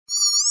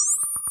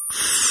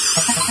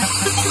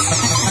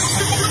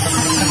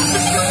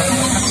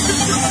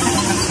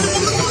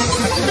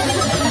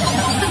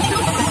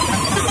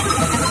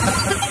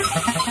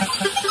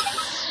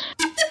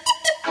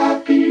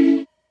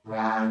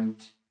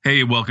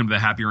Hey, welcome to the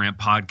Happy Rant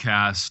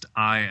podcast.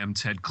 I am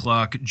Ted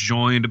Cluck,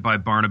 joined by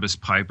Barnabas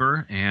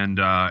Piper and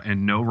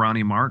no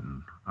Ronnie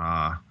Martin.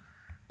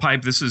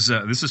 Pipe, this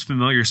is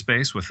familiar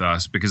space with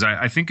us because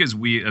I think as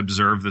we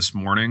observed this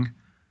morning,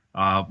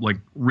 like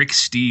Rick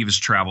Steves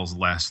travels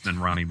less than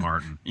Ronnie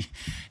Martin.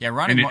 Yeah,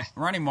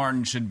 Ronnie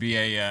Martin should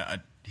be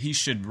he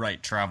should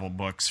write travel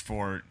books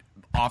for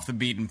off the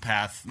beaten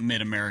path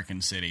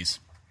mid-American cities.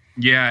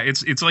 Yeah,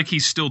 it's like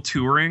he's still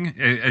touring.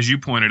 As you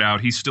pointed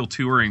out, he's still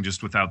touring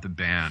just without the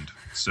band.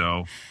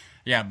 So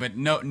yeah, but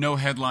no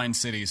headline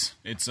cities.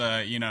 It's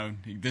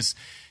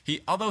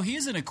although he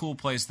is in a cool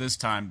place this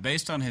time,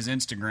 based on his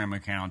Instagram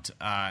account,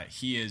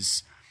 he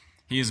is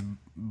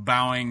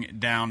bowing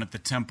down at the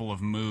Temple of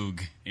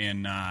Moog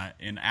in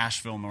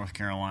Asheville, North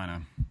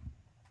Carolina.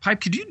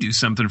 Pipe, could you do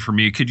something for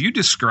me? Could you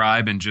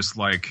describe in just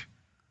like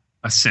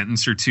a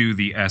sentence or two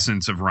the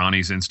essence of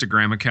Ronnie's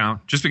Instagram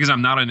account? Just because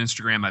I'm not on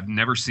Instagram, I've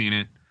never seen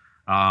it,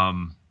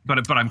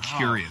 but I'm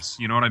curious.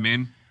 You know what I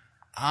mean?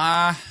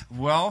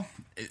 Well,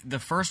 the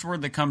first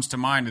word that comes to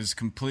mind is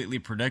completely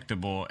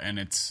predictable, and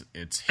it's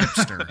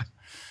hipster.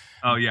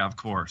 Oh yeah, of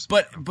course.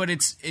 But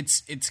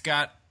it's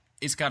got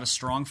a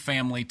strong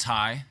family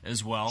tie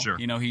as well. Sure.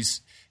 You know,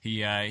 he's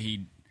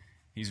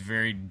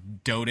very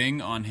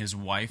doting on his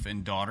wife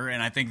and daughter,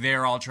 and I think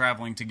they're all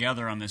traveling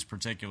together on this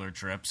particular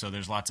trip. So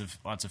there's lots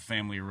of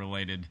family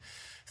related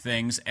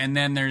things, and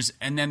then there's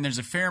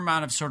a fair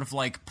amount of sort of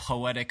like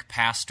poetic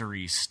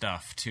pastory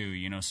stuff too.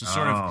 You know, so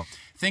sort of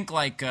think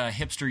like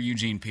hipster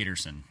Eugene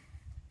Peterson.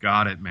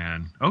 Got it,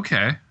 man.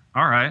 Okay,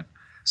 all right.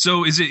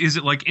 So is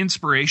it like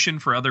inspiration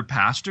for other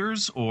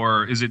pastors,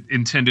 or is it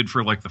intended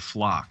for like the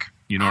flock?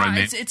 You know what I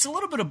mean? It's a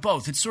little bit of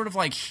both. It's sort of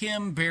like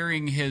him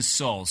bearing his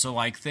soul. So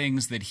like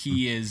things that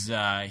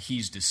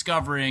he's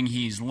discovering,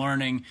 he's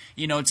learning.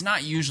 You know, it's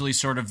not usually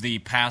sort of the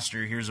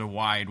pastor, here's a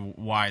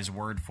wise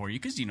word for you,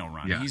 because you know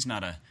Ronnie,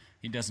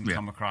 he doesn't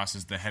come across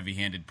as the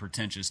heavy-handed,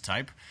 pretentious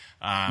type.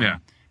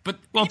 But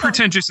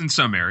pretentious in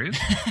some areas.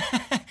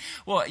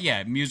 Well,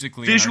 yeah,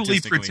 musically, visually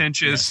and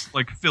pretentious, yes.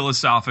 like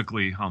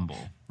philosophically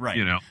humble. Right.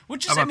 You know,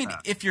 which is, I mean,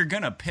 if you're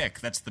gonna pick,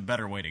 that's the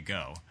better way to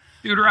go.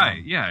 Dude,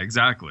 right? Yeah,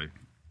 exactly.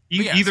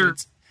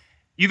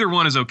 Either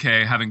one is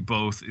okay. Having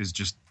both is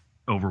just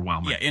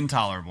overwhelming. Yeah,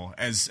 intolerable.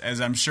 As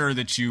I'm sure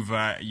that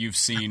you've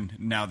seen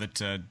now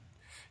that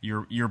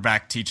you're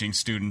back teaching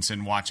students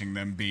and watching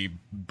them be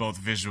both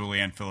visually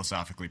and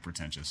philosophically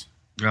pretentious.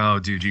 Oh,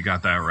 dude, you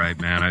got that right,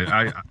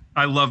 man.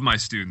 I love my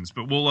students,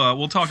 but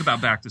we'll talk about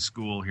back to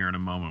school here in a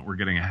moment. We're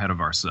getting ahead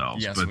of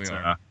ourselves. Yes, we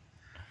are.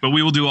 But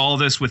we will do all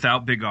this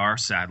without Big R,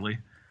 sadly,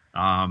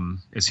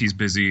 as he's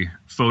busy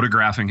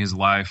photographing his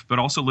life, but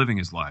also living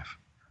his life.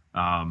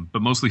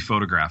 But mostly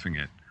photographing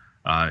it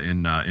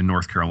in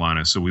North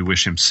Carolina. So we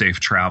wish him safe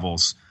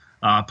travels.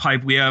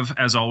 Pipe, we have,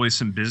 as always,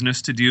 some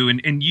business to do.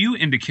 And you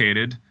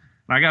indicated,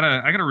 I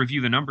gotta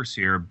review the numbers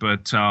here,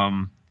 but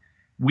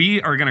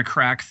we are going to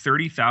crack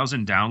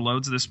 30,000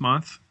 downloads this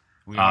month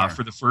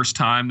for the first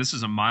time. This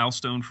is a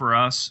milestone for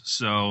us.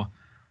 So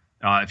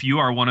if you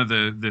are one of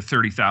the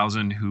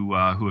 30,000 who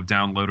have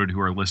downloaded,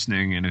 who are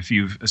listening, and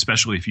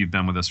especially if you've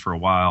been with us for a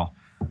while,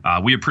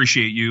 we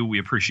appreciate you. We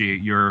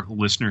appreciate your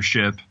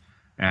listenership.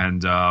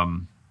 And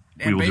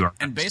we will do our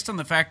best. And based on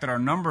the fact that our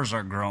numbers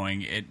are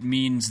growing, it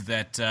means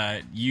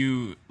that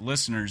you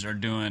listeners are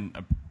doing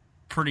a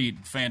pretty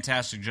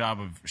fantastic job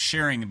of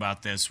sharing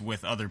about this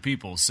with other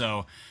people.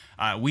 So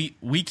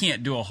we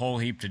can't do a whole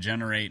heap to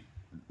generate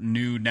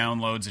new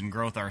downloads and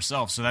growth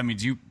ourselves. So that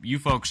means you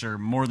folks are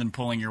more than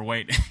pulling your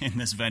weight in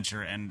this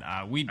venture. And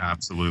we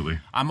absolutely.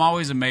 I'm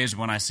always amazed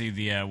when I see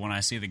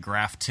the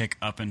graph tick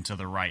up and to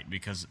the right,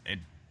 because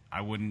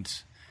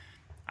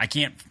we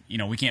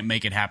can't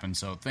make it happen.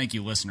 So thank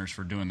you, listeners,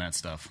 for doing that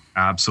stuff.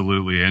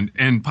 Absolutely.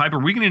 And Piper, are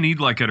we going to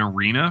need like an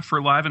arena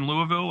for Live in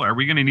Louisville? Are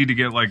we going to need to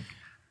get like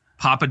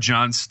Papa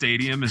John's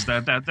Stadium? Is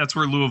that's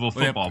where Louisville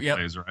football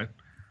plays, right?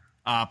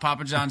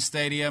 Papa John's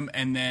Stadium,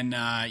 and then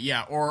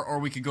or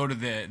we could go to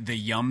the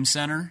Yum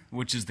Center,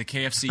 which is the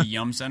KFC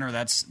Yum Center.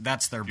 That's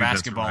their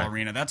basketball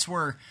arena. That's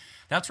where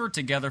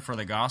Together for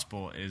the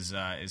Gospel is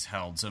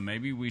held. So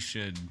maybe we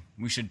should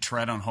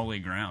tread on holy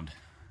ground.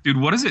 Dude,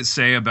 what does it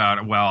say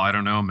about? Well, I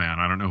don't know, man.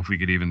 I don't know if we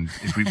could even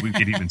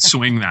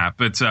swing that.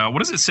 But what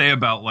does it say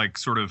about like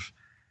sort of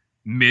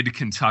mid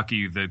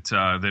Kentucky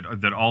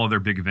that all of their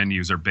big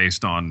venues are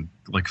based on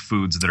like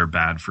foods that are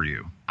bad for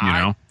you? You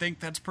know? I think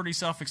that's pretty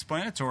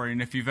self-explanatory.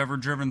 And if you've ever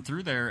driven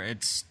through there,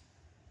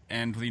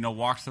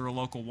 walked through a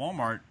local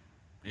Walmart,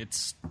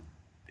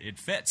 it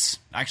fits.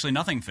 Actually,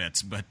 nothing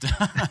fits, but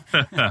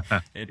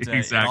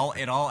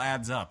exactly. It all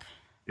adds up.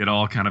 It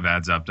all kind of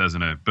adds up,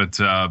 doesn't it? But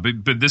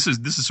this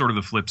is sort of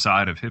the flip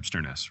side of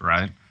hipsterness,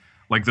 right?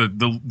 Like the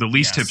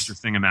least hipster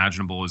thing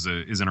imaginable is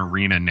an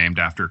arena named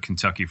after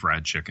Kentucky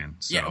Fried Chicken.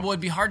 So. Yeah, well,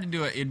 it'd be hard to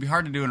do it. It'd be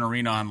hard to do an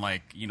arena on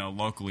like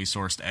locally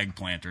sourced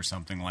eggplant or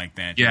something like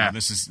that. Yeah,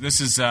 this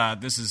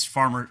is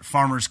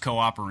Farmers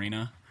Co-op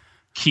Arena,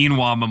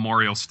 Quinoa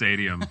Memorial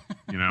Stadium.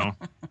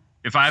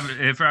 If I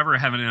ever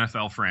have an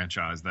NFL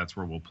franchise, that's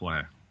where we'll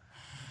play.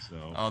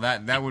 So. Oh,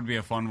 that would be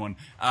a fun one.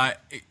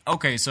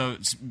 Okay, so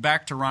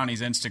back to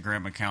Ronnie's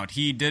Instagram account.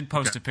 He did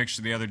post a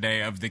picture the other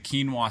day of the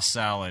quinoa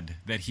salad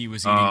that he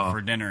was eating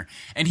for dinner,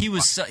 and he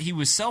was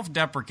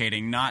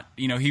self-deprecating. Not,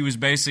 he was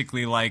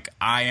basically like,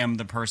 "I am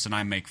the person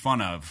I make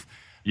fun of."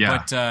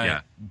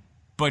 Yeah,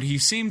 but he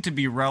seemed to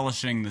be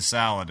relishing the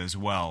salad as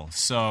well.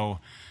 So,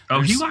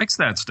 he likes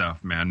that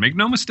stuff, man. Make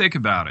no mistake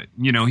about it.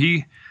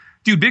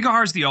 Big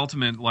R is the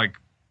ultimate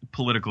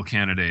political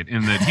candidate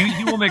in that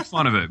he will make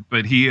fun of it,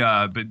 but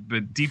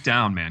but deep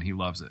down, man, he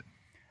loves it.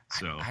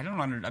 So I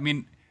don't I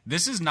mean,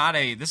 this is not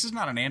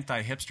an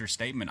anti-hipster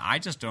statement. I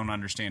just don't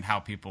understand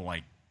how people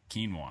like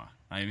quinoa.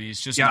 I mean,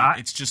 it's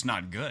just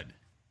not good.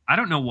 I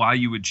don't know why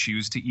you would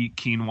choose to eat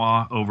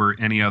quinoa over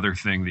any other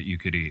thing that you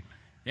could eat.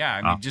 Yeah,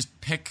 I mean, just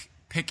pick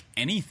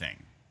anything.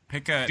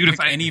 Pick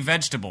any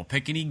vegetable,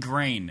 pick any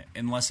grain,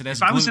 unless it has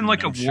gluten. If I was in a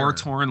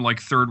war-torn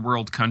third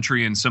world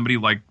country and somebody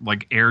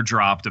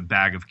airdropped a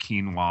bag of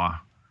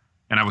quinoa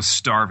and I was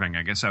starving,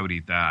 I guess I would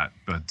eat that.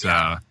 But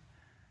I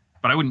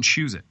wouldn't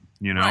choose it.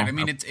 Right. I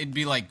mean, it'd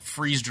be like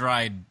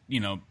freeze-dried,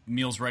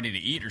 meals ready to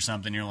eat or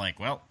something. You're like,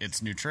 well,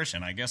 it's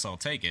nutrition. I guess I'll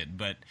take it.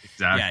 But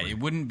exactly. Yeah, it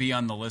wouldn't be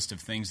on the list of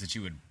things that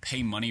you would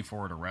pay money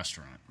for at a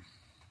restaurant.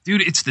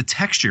 Dude, it's the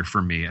texture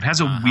for me. It has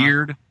a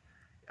weird.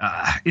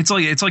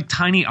 It's like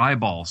tiny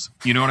eyeballs.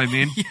 You know what I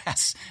mean?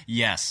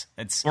 Yes.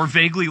 Or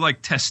vaguely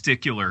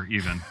testicular.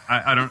 Even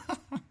I don't.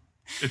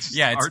 It's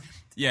art.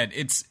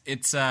 It's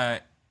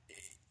that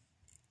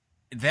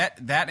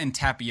and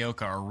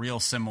tapioca are real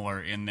similar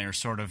in their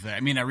sort of. I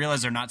mean, I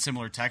realize they're not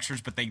similar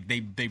textures, but they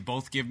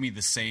both give me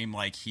the same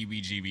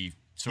heebie-jeebie.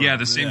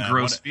 The same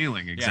gross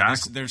feeling.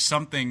 Exactly. Yeah, there's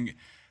something.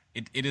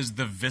 It is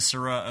the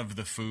viscera of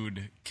the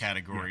food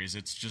categories.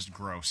 It's just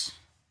gross.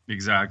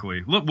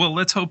 Exactly. Well,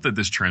 let's hope that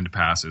this trend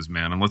passes,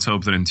 man, and let's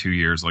hope that in 2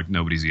 years,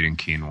 nobody's eating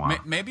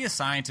quinoa. Maybe a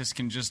scientist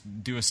can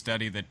just do a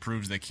study that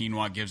proves that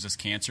quinoa gives us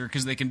cancer,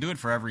 because they can do it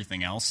for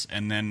everything else,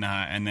 and then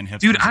hipsters.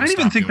 Dude, I don't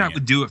even think that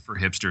would do it for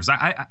hipsters.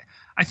 I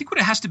think what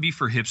it has to be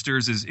for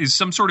hipsters is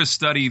some sort of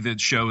study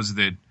that shows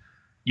that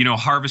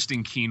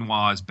harvesting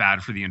quinoa is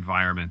bad for the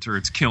environment, or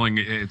it's killing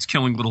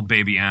little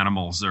baby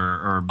animals,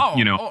 or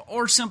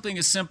something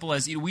as simple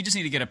as we just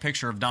need to get a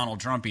picture of Donald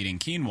Trump eating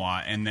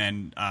quinoa, and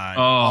then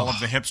all of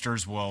the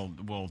hipsters will.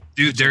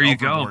 Dude, there you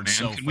go, man.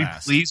 So Can we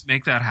please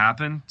make that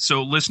happen?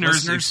 So,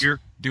 listeners,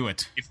 do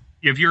it.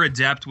 If you're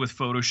adept with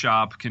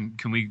Photoshop,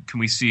 can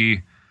we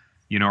see,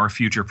 our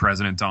future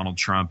president Donald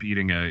Trump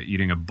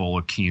eating a bowl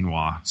of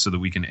quinoa so that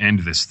we can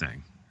end this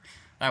thing?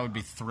 That would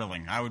be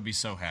thrilling. I would be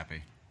so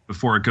happy.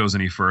 Before it goes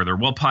any further.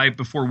 Well, Pipe,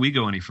 before we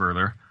go any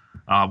further,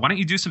 why don't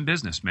you do some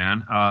business,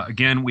 man?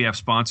 Again, we have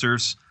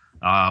sponsors.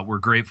 We're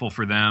grateful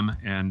for them.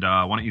 And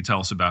why don't you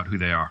tell us about who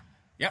they are?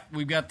 Yep,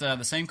 we've got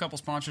the same couple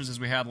sponsors as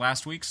we had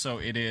last week. So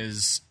it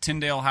is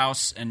Tyndale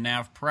House and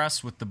Nav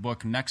Press with the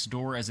book Next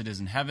Door as It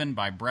Is in Heaven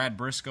by Brad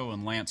Briscoe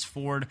and Lance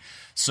Ford.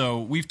 So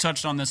we've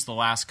touched on this the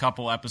last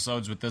couple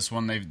episodes with this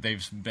one. They've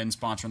been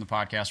sponsoring the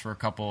podcast for a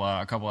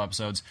couple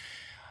episodes.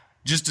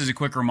 Just as a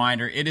quick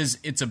reminder,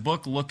 it's a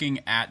book looking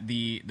at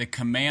the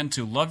command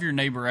to love your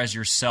neighbor as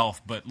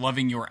yourself, but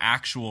loving your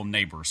actual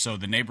neighbor. So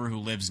the neighbor who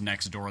lives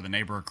next door, the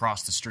neighbor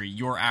across the street,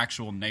 your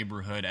actual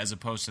neighborhood, as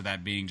opposed to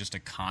that being just a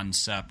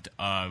concept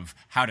of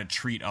how to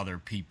treat other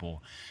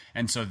people.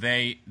 And so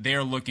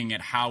they're looking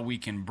at how we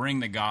can bring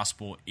the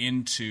gospel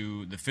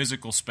into the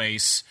physical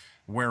space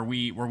where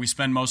we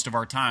spend most of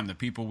our time, the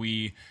people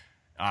we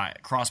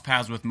cross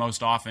paths with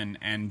most often.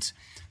 And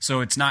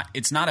so it's not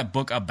a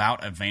book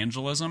about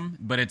evangelism,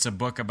 but it's a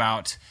book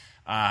about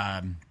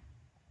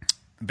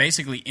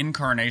basically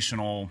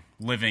incarnational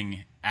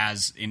living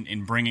as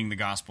in bringing the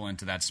gospel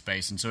into that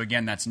space. And so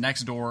again, that's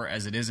Next Door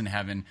as It Is in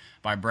Heaven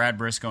by Brad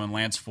Briscoe and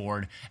Lance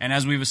Ford. And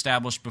as we've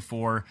established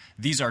before,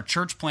 these are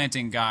church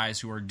planting guys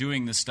who are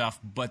doing this stuff,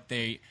 but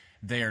they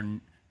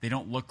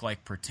don't look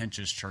like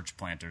pretentious church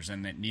planters,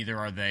 and that neither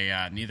are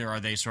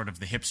they sort of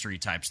the hipstery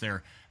types.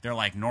 They're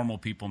like normal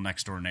people,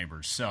 next door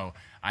neighbors. So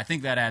I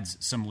think that adds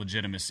some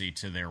legitimacy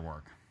to their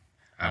work.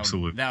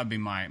 Absolutely, that would be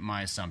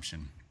my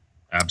assumption.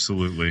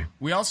 Absolutely.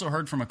 We also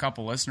heard from a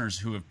couple listeners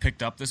who have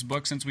picked up this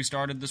book since we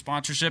started the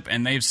sponsorship,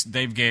 and I'm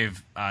speaking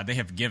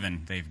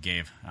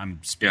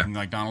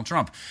like Donald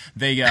Trump.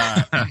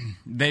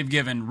 They've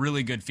given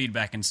really good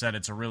feedback and said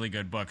it's a really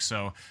good book.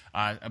 So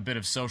a bit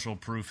of social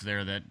proof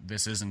there that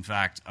this is in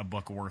fact a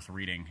book worth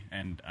reading,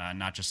 and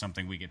not just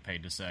something we get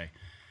paid to say.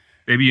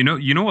 Baby, you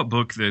know what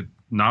book that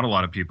not a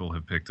lot of people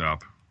have picked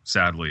up,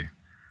 sadly.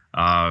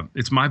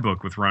 It's my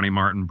book with Ronnie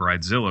Martin,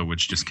 Bridezilla,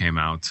 which just came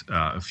out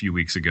a few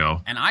weeks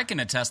ago. And I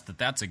can attest that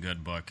that's a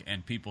good book,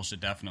 and people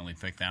should definitely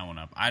pick that one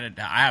up. I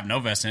have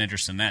no vested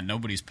interest in that.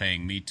 Nobody's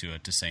paying me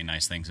to say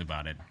nice things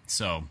about it.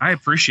 So I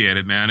appreciate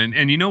it, man.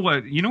 And you know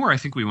what? You know where I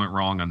think we went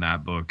wrong on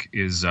that book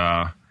is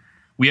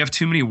we have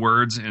too many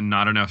words and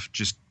not enough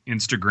just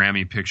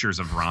Instagrammy pictures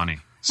of Ronnie.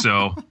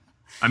 So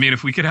I mean,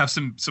 if we could have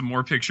some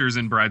more pictures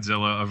in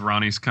Bridezilla of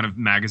Ronnie's kind of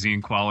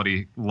magazine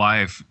quality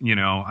life,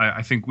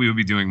 I think we would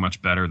be doing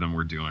much better than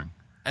we're doing.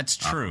 That's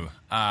true.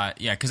 Yeah,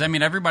 because I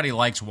mean, everybody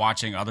likes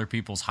watching other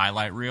people's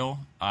highlight reel.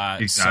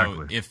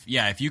 Exactly. So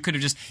if you could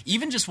have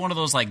just one of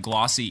those like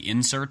glossy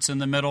inserts in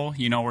the middle,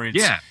 where it's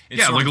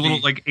like a little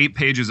like 8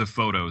 pages of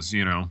photos,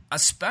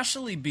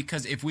 Especially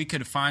because if we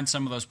could find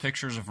some of those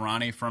pictures of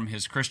Ronnie from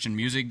his Christian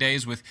music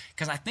days,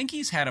 because I think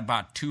he's had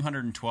about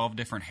 212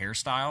 different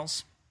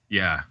hairstyles.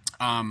 Yeah.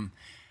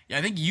 Yeah,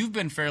 I think you've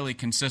been fairly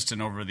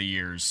consistent over the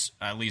years,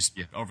 at least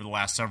over the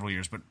last several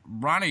years. But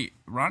Ronnie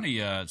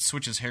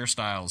switches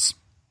hairstyles,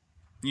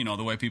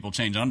 the way people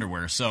change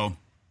underwear. So,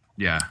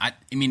 yeah, I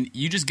mean,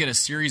 you just get a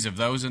series of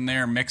those in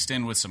there mixed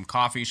in with some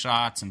coffee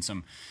shots and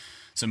some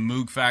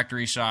Moog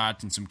Factory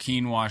shots and some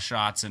quinoa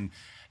shots, and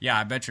yeah,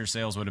 I bet your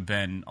sales would have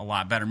been a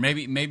lot better.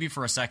 Maybe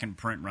for a second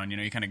print run,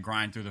 you kind of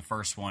grind through the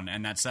first one,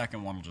 and that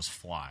second one will just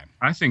fly.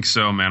 I think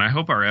so, man. I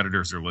hope our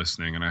editors are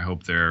listening, and I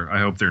hope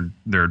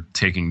they're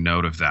taking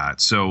note of that.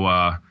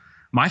 So,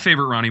 my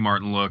favorite Ronnie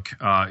Martin look,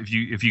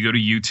 if you go to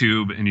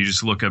YouTube and you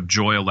just look up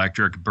Joy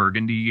Electric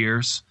Burgundy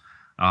years,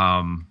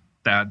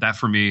 that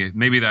for me,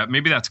 maybe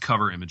that's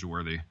cover image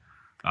worthy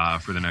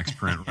for the next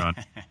print run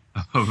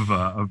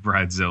of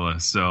Bridezilla.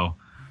 So.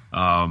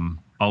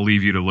 I'll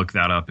leave you to look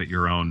that up at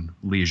your own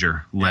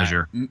leisure.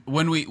 Yeah.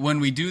 When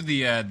we do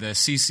the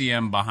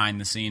CCM behind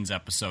the scenes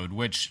episode,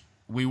 which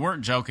we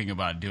weren't joking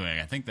about doing,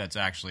 I think that's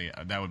actually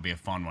that would be a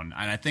fun one,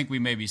 and I think we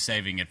may be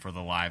saving it for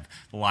the live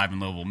in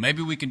Louisville.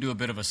 Maybe we can do a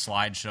bit of a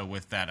slideshow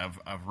with that of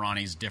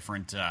Ronnie's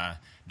different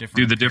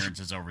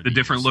appearances over the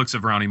different years. Looks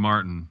of Ronnie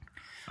Martin,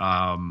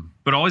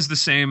 but always the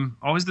same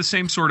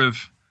sort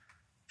of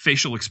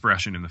facial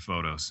expression in the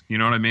photos. You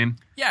know what I mean?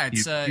 Yeah,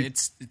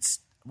 it's.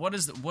 What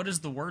is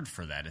the word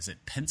for that? Is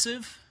it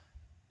pensive?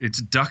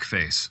 It's duck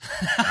face,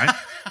 right?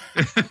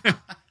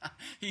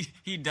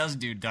 He does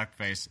do duck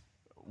face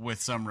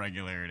with some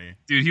regularity.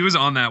 Dude, he was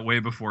on that way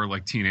before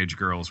like teenage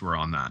girls were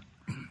on that.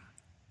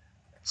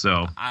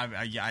 So,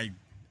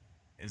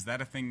 is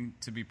that a thing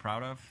to be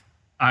proud of?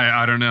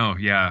 I don't know.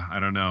 Yeah, I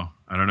don't know.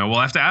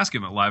 We'll have to ask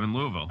him at Live in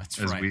Louisville. That's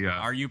right.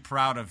 Are you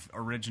proud of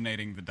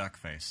originating the duck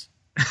face?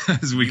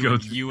 As we go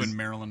through you and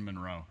Marilyn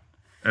Monroe.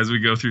 As we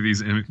go through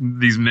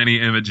these many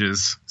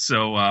images.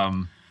 So,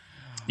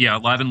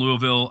 Live in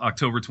Louisville,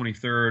 October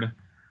 23rd.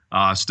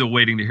 Still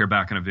waiting to hear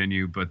back on a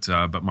venue, but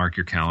mark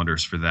your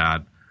calendars for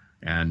that.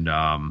 And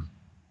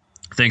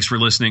thanks for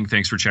listening.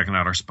 Thanks for checking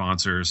out our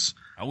sponsors.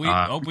 We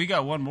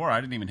got one more.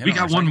 I didn't even hit. We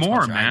got one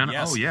more, sponsor. man.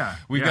 Yes. Oh yeah,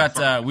 we've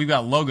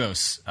got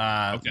Logos.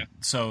 Okay.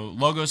 So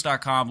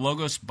Logos.com.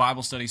 Logos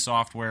Bible study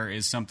software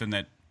is something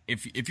that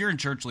if you're in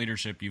church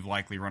leadership, you've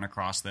likely run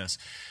across this,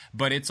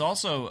 but it's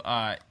also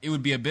it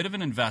would be a bit of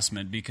an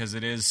investment because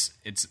it's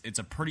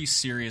a pretty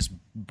serious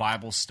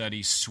Bible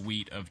study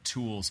suite of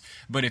tools.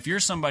 But if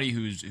you're somebody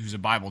who's a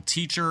Bible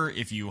teacher,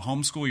 if you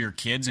homeschool your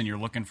kids and you're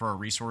looking for a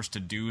resource to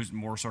do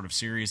more sort of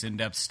serious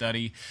in-depth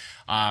study,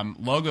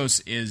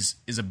 Logos is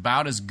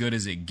about as good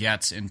as it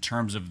gets in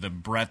terms of the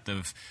breadth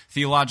of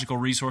theological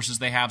resources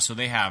they have. So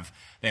they have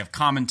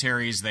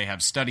commentaries, they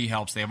have study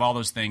helps, they have all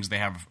those things. They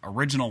have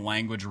original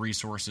language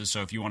resources.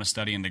 So if you want to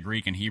study in the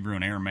Greek and Hebrew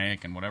and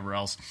Aramaic and whatever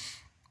else,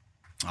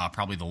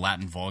 probably the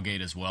Latin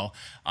Vulgate as well,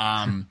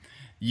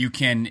 you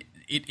can.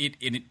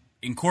 It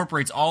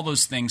incorporates all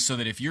those things so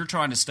that if you're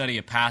trying to study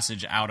a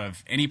passage out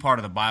of any part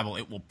of the Bible,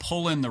 it will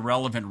pull in the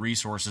relevant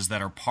resources that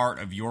are part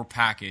of your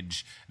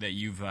package that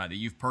you've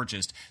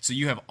purchased. So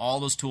you have all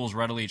those tools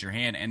readily at your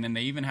hand, and then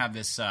they even have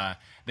this.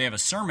 They have a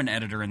sermon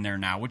editor in there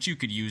now, which you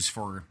could use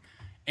for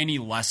any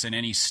lesson,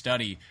 any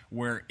study,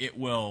 where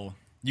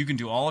you can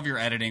do all of your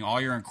editing, all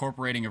your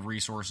incorporating of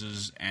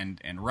resources and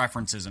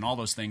references and all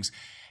those things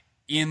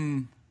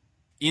in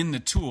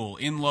the tool,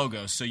 in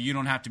Logos, so you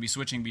don't have to be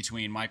switching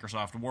between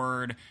Microsoft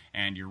Word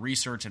and your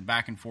research and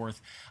back and forth.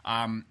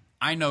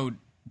 I know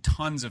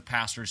tons of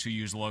pastors who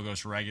use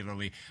Logos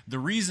regularly. The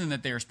reason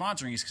that they are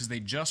sponsoring is because they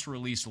just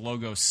released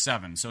Logos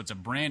 7, so it's a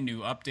brand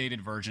new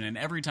updated version, and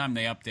every time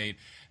they update,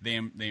 they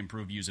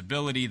improve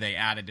usability, they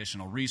add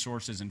additional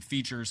resources and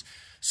features.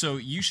 So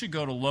you should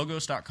go to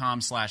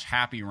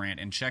logos.com/happyrant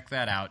and check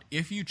that out.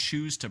 If you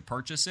choose to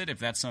purchase it, if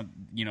that's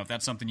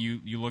something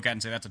you look at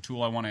and say that's a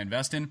tool I want to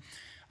invest in,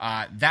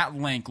 that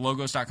link,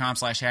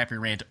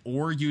 logos.com/happyrant,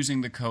 or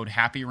using the code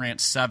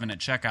happyrant7 at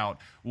checkout,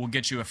 will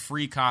get you a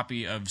free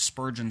copy of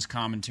Spurgeon's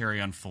commentary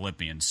on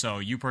Philippians. So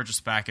you purchase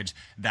the package,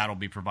 that'll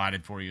be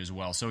provided for you as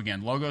well. So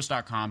again,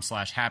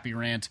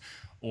 logos.com/happyrant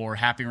or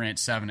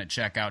happyrant7 at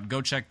checkout. Go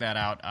check that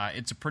out.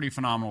 It's a pretty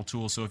phenomenal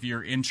tool. So if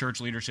you're in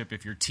church leadership,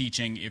 if you're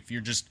teaching, if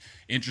you're just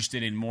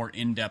interested in more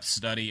in-depth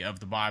study of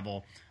the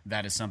Bible,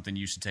 that is something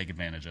you should take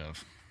advantage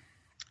of.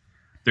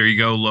 There you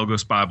go,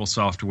 Logos Bible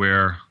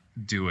software.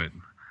 Do it.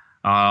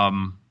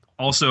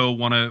 Also,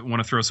 want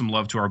to throw some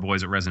love to our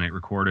boys at Resonate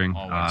Recording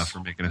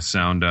for making us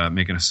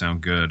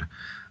sound good.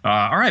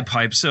 All right,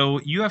 Pipe. So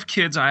you have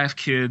kids, I have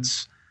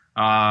kids.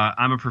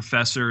 I'm a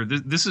professor.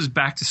 This is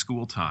back to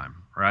school time,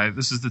 right?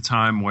 This is the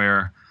time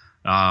where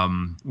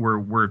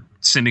we're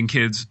sending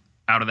kids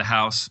out of the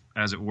house,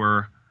 as it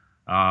were,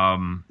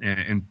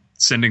 and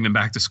sending them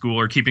back to school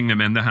or keeping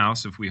them in the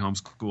house if we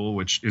homeschool,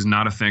 which is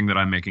not a thing that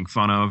I'm making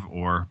fun of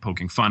or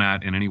poking fun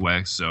at in any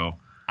way. So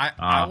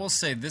I will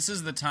say this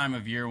is the time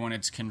of year when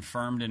it's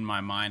confirmed in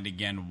my mind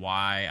again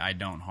why I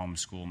don't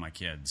homeschool my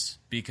kids,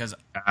 because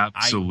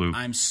absolutely.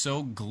 I'm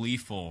so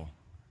gleeful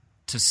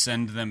to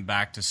send them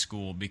back to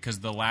school, because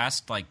the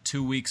last like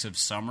 2 weeks of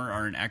summer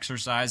are an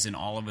exercise in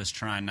all of us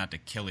trying not to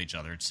kill each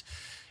other.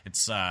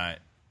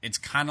 It's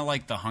kind of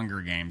like the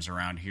Hunger Games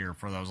around here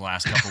for those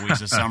last couple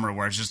weeks of summer,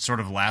 where it's just sort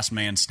of last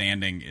man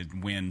standing, it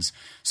wins.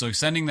 So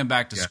sending them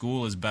back to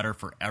school is better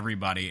for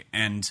everybody,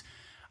 and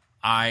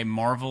I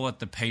marvel at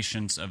the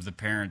patience of the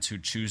parents who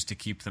choose to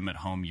keep them at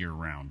home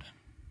year-round.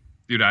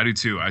 Dude, I do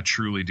too. I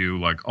truly do.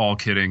 Like, all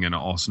kidding and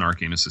all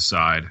snarkiness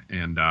aside.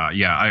 And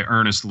I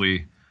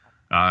earnestly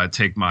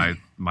take my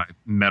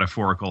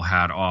metaphorical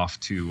hat off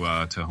to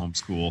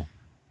homeschool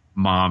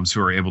moms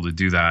who are able to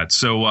do that.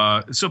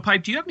 So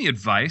Pipe, do you have any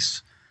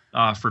advice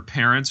for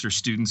parents or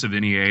students of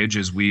any age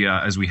as we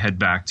head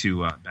back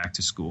to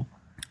school?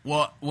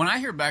 Well, when I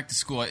hear back to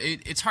school,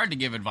 it's hard to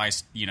give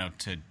advice,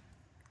 to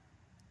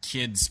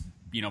kids,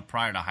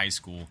 prior to high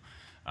school.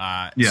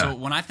 So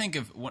when I think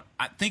of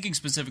thinking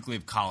specifically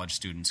of college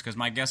students, because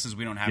my guess is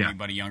we don't have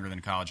anybody younger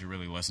than college who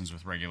really listens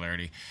with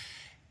regularity.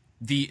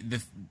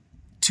 The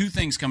two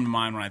things come to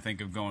mind when I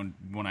think of going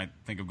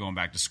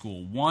back to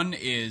school. One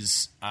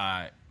is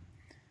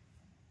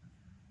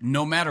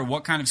no matter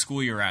what kind of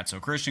school you're at, so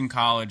Christian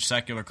college,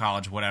 secular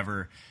college,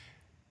 whatever,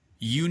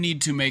 you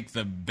need to make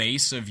the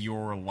base of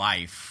your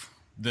life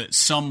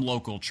some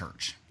local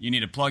church. You need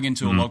to plug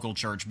into a local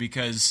church,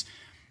 because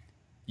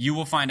you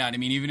will find out,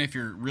 even if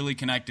you're really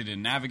connected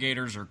in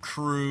Navigators or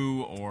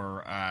Crew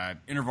or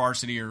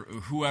InterVarsity or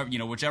whoever,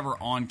 whichever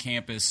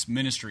on-campus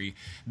ministry,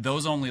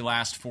 those only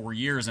last 4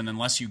 years, and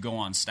unless you go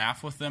on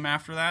staff with them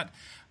after that,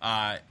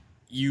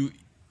 you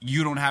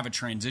don't have a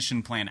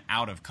transition plan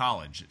out of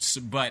college.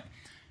 But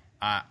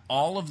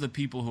all of the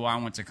people who I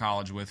went to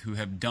college with who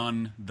have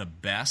done the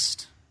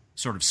best,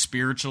 sort of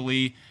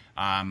spiritually,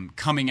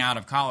 coming out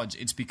of college,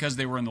 it's because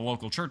they were in the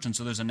local church, and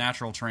so there's a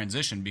natural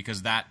transition,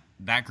 because that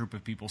group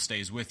of people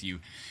stays with you.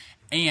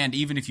 And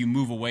even if you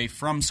move away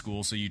from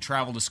school, so you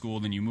travel to school,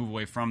 then you move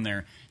away from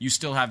there, you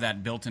still have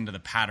that built into the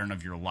pattern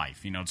of your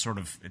life. It's sort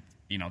of,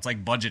 it's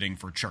like budgeting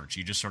for church.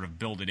 You just sort of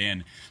build it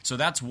in. So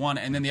that's one.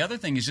 And then the other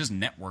thing is just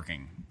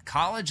networking.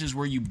 College is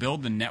where you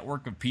build the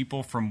network of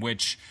people from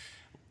which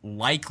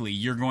likely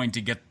you're going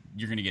to get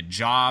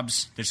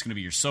jobs. There's going to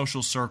be your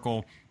social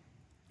circle.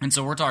 And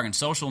so we're talking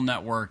social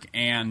network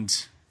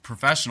and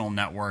professional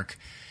network.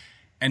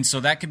 And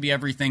so that could be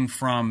everything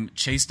from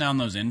chase down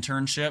those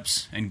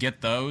internships and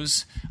get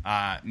those,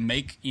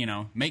 make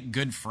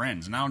good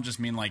friends. And I don't just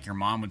mean like your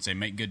mom would say,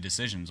 make good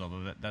decisions,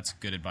 although that's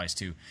good advice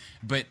too.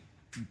 But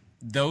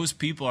those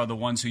people are the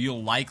ones who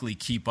you'll likely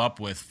keep up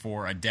with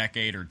for a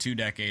decade or 2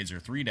 decades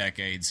or 3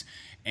 decades,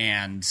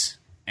 and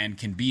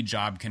can be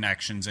job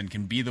connections, and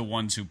can be the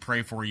ones who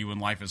pray for you when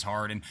life is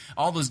hard, and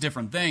all those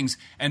different things.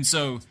 And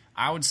so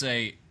I would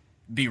say,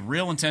 be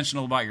real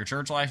intentional about your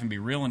church life and be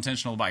real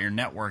intentional about your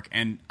network.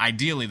 And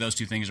ideally, those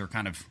two things are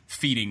kind of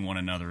feeding one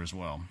another as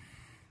well.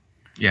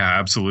 Yeah,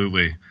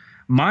 absolutely.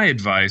 My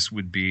advice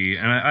would be,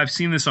 and I've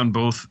seen this on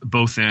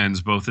both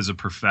ends, both as a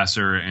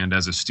professor and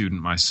as a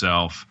student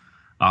myself,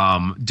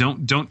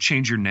 don't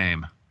change your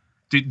name.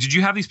 Did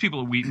you have these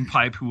people at Wheaton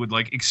Pipe who would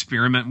like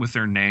experiment with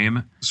their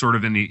name sort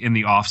of in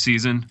the off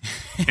season,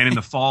 and in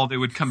the fall they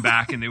would come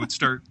back and they would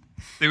start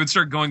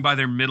going by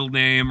their middle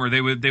name, or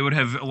they would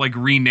have like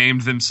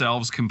renamed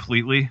themselves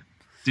completely?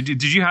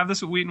 Did you have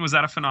this at Wheaton? Was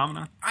that a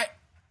phenomenon?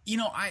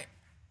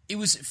 It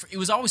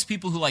was always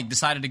people who like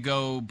decided to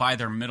go by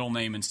their middle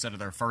name instead of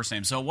their first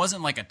name. So it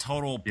wasn't like a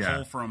total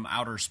pull from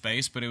outer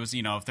space, but it was,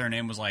 if their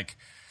name was like,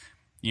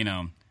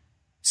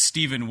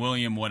 Stephen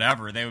William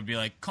whatever, they would be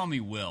like, call me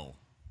Will.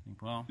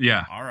 Well,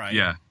 yeah, all right,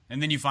 yeah.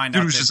 And then you find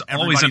out it was just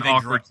always an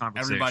awkward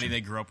conversation. Everybody they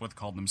grew up with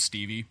called them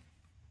Stevie.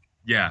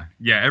 Yeah.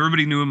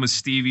 Everybody knew him as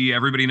Stevie.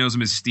 Everybody knows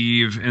him as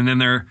Steve. And then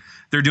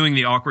they're doing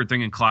the awkward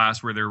thing in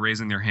class where they're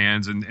raising their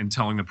hands and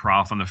telling the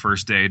prof on the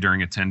first day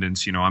during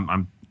attendance,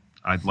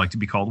 I'd like to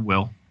be called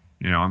Will.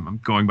 I'm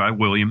going by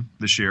William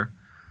this year.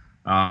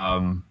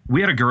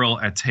 We had a girl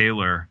at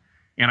Taylor,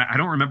 and I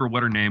don't remember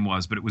what her name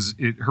was, but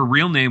her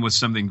real name was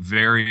something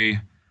very.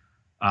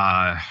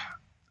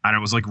 I don't know,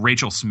 it was like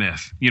Rachel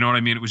Smith. You know what I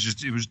mean? It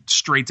was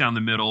straight down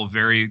the middle,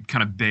 very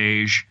kind of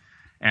beige.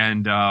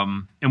 And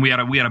we had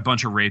a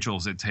bunch of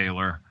Rachels at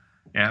Taylor.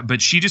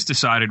 But she just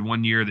decided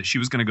one year that she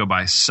was going to go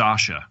by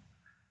Sasha.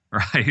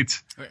 Right?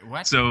 Wait,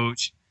 what? So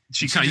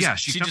she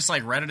just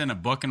like read it in a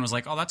book and was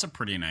like, "Oh, that's a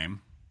pretty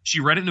name." She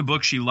read it in a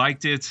book, she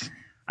liked it.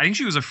 I think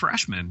she was a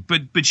freshman,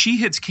 but she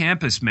hits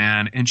campus,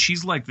 man, and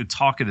she's like the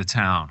talk of the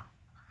town.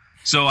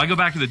 So I go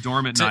back to the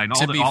dorm at night.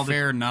 To be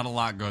fair, not a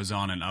lot goes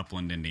on in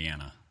Upland,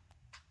 Indiana.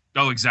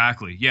 Oh,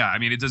 exactly. Yeah, I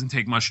mean, it doesn't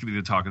take much to be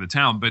the talk of the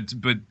town.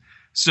 But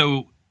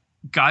so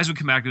guys would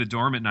come back to the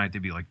dorm at night.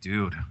 They'd be like,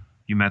 "Dude,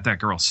 you met that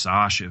girl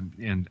Sasha,"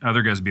 and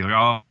other guys would be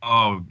like,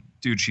 "Oh,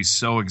 dude, she's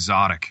so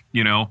exotic,"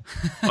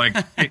 like.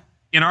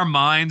 in our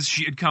minds,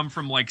 she had come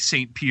from like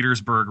St.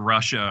 Petersburg,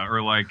 Russia,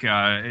 or like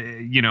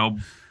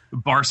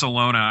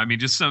Barcelona. I mean,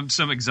 just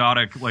some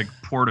exotic like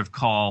port of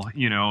call,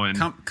 and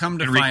come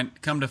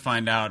to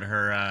find out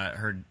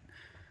her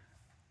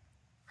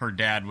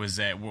dad was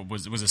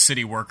a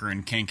city worker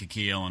in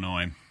Kankakee,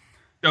 Illinois.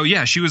 Oh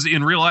yeah, she was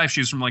in real life. She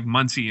was from like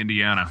Muncie,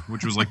 Indiana,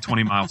 which was like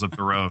 20 miles up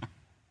the road.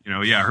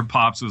 Her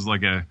pops was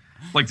like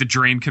the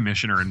drain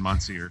commissioner in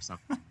Muncie or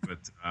something. But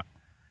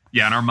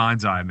yeah, in our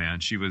mind's eye, man,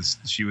 she was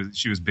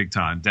big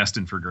time,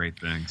 destined for great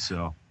things.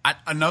 So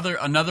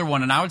another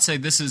one, and I would say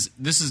this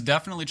is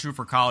definitely true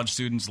for college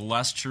students,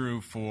 less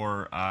true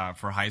for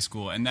high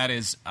school, and that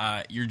is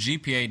your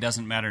GPA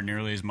doesn't matter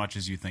nearly as much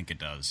as you think it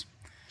does.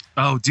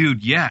 Oh,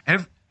 dude, yeah.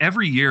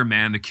 Every year,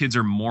 man, the kids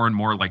are more and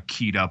more like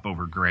keyed up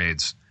over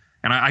grades.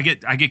 And I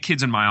get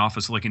kids in my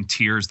office like in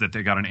tears that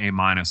they got an A-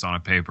 on a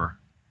paper,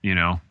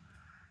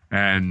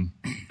 and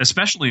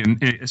especially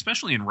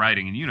in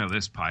writing, and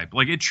this Pipe,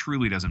 like it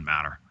truly doesn't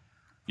matter,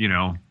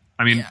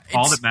 I mean,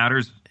 all that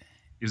matters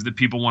is that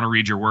people want to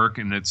read your work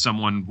and that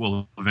someone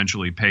will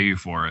eventually pay you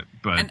for it.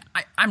 But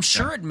I'm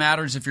sure it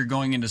matters if you're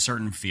going into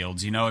certain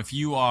fields, if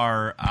you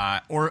are,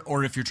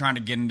 or if you're trying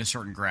to get into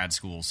certain grad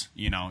schools,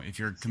 if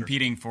you're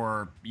competing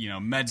for,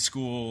 med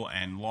school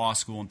and law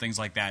school and things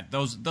like that,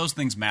 those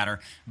things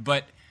matter.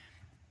 But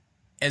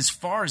as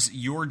far as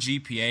your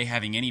GPA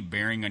having any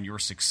bearing on your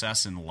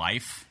success in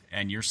life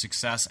and your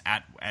success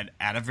at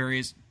a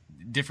various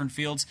different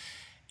fields,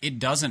 it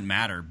doesn't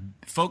matter.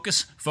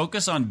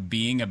 Focus on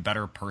being a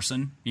better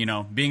person,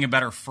 being a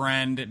better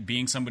friend,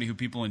 being somebody who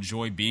people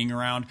enjoy being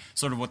around,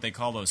 sort of what they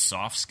call those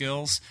soft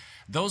skills.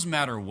 Those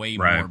matter way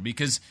more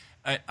because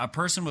a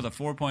person with a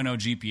 4.0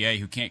 GPA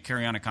who can't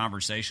carry on a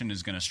conversation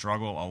is going to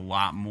struggle a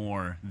lot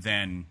more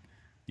than,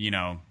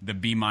 the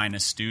B-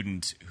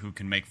 student who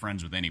can make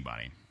friends with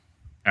anybody.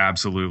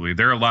 Absolutely.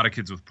 There are a lot of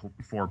kids with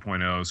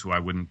 4.0s who I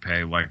wouldn't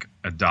pay like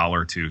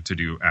 $1 to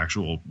do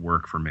actual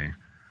work for me.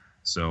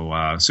 So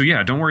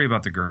yeah, don't worry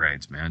about the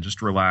grades, man.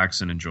 Just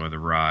relax and enjoy the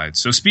ride.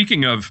 So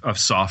speaking of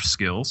soft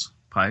skills,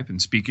 Pipe,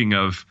 and speaking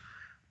of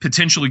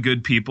potentially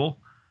good people,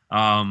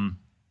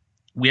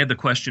 we had the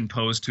question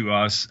posed to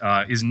us,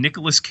 is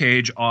Nicolas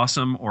Cage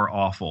awesome or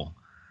awful?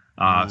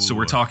 So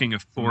we're talking,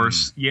 of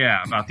course,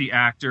 about the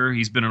actor.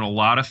 He's been in a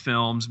lot of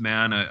films,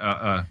 man,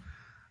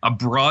 a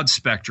broad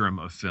spectrum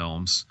of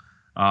films.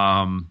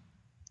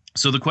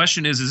 So the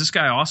question is this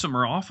guy awesome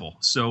or awful?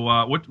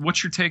 So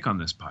what's your take on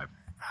this, Pipe?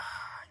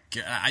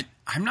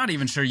 I'm not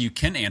even sure you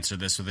can answer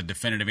this with a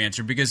definitive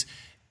answer because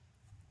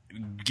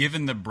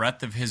given the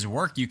breadth of his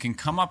work, you can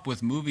come up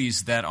with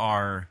movies that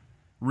are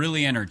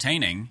really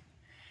entertaining.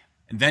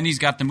 And then he's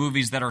got the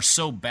movies that are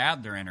so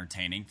bad they're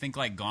entertaining. Think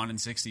like Gone in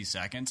 60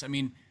 Seconds. I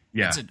mean,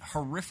 it's a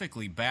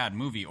horrifically bad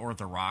movie, or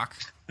The Rock.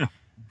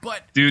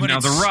 But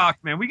The Rock,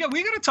 man, we got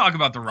to talk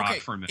about The Rock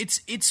for a minute.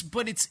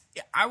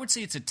 I would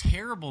say it's a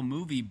terrible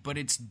movie, but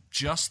it's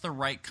just the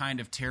right kind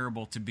of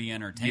terrible to be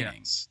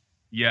entertaining.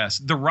 Yes.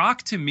 The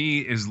Rock to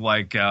me is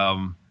like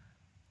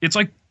it's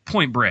like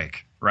Point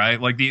Break, right?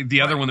 Like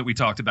the other one that we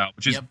talked about,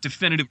 which is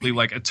definitively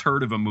like a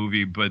turd of a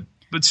movie, but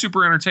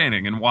super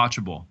entertaining and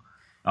watchable.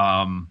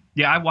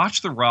 I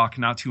watched The Rock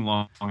not too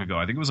long ago.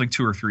 I think it was like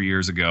 2 or 3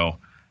 years ago,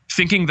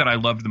 thinking that I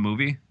loved the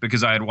movie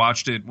because I had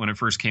watched it when it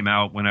first came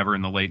out, whenever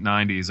in the late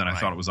 90s, and I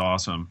thought it was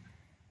awesome.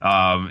 2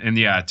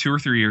 or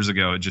 3 years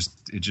ago, it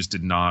just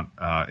did not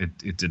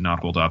it did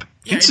not hold up.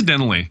 Yeah,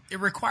 incidentally, it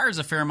requires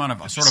a fair amount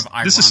of sort of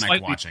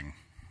ironic watching.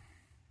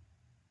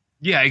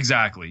 Yeah,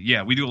 exactly.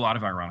 Yeah, we do a lot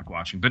of ironic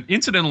watching. But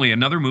incidentally,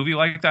 another movie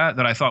like that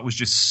I thought was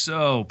just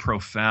so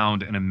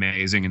profound and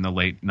amazing in the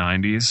late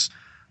 90s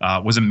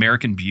was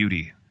American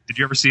Beauty. Did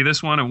you ever see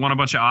this one? It won a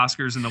bunch of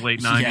Oscars in the late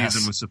 90s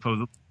and was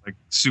supposedly like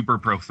super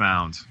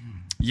profound.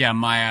 Yeah,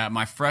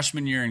 my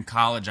freshman year in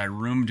college, I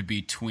roomed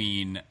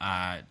between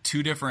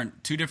two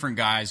different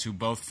guys who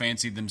both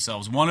fancied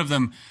themselves. One of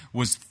them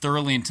was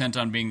thoroughly intent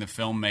on being the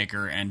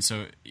filmmaker, and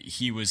so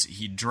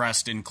he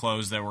dressed in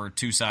clothes that were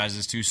 2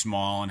 sizes too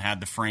small and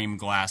had the frame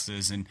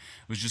glasses and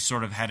was just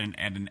sort of had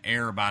an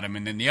air about him.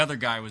 And then the other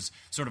guy was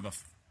sort of a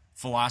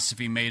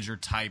philosophy major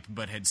type,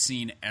 but had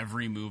seen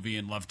every movie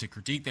and loved to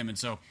critique them, and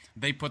so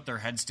they put their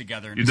heads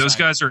together. And those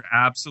guys are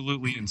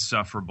absolutely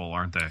insufferable,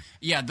 aren't they?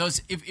 Yeah,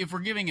 those. If we're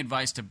giving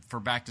advice for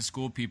back to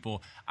school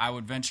people, I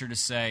would venture to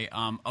say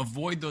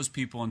avoid those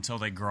people until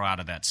they grow out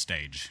of that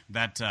stage.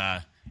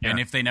 And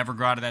if they never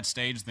grow out of that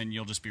stage, then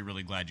you'll just be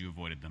really glad you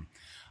avoided them.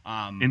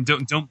 And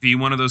don't be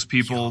one of those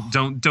people.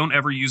 Don't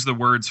ever use the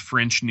words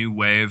French New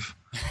Wave.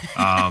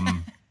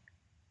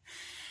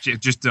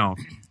 Just don't.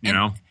 You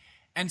know.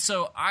 And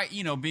so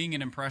being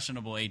an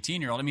impressionable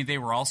 18-year-old, I mean, they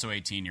were also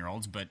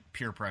 18-year-olds, but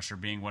peer pressure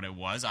being what it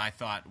was, I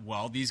thought,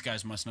 well, these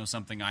guys must know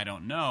something I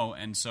don't know.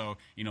 And so,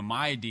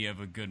 my idea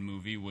of a good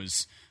movie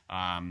was,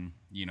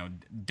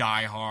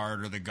 Die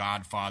Hard or The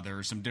Godfather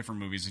or some different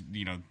movies,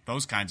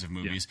 those kinds of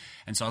movies.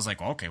 Yeah. And so I was like,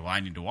 okay, well,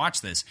 I need to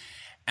watch this.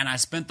 And I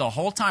spent the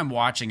whole time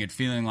watching it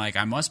feeling like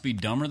I must be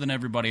dumber than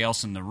everybody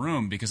else in the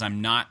room because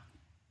I'm not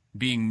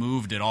being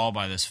moved at all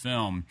by this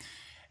film.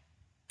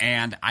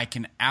 and I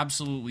can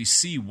absolutely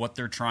see what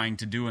they're trying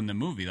to do in the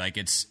movie. Like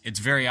it's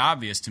very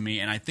obvious to me,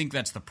 and I think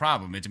that's the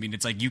problem.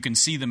 It's like you can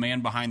see the man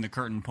behind the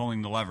curtain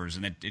pulling the levers,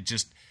 and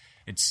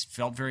it's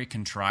felt very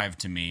contrived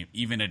to me,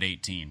 even at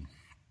 18.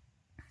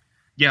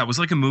 Yeah, it was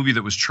like a movie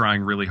that was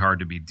trying really hard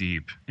to be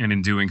deep, and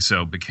in doing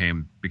so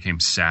became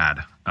sad.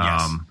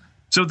 Yes.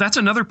 So that's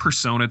another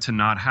persona to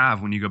not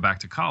have when you go back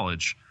to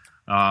college.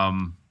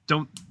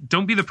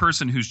 Don't be the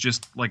person who's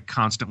just like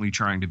constantly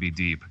trying to be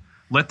deep.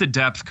 Let the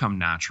depth come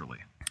naturally.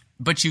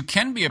 But you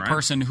can be a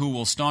person who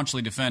will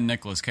staunchly defend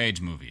Nicolas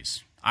Cage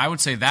movies. I would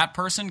say that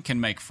person can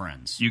make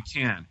friends. You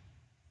can.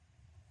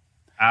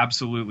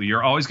 Absolutely.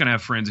 You're always going to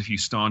have friends if you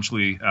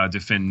staunchly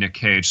defend Nick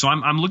Cage. So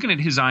I'm looking at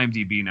his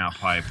IMDb now,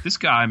 Pipe. This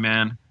guy,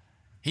 man,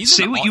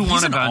 say what you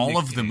want about all Nick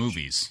of Cage. The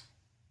movies.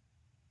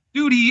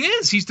 Dude, he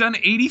is. He's done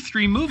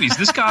 83 movies.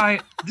 This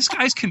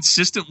guy's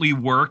consistently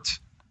worked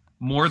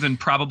more than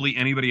probably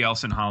anybody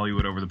else in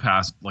Hollywood over the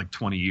past like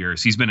 20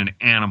 years. He's been an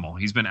animal.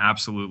 He's been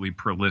absolutely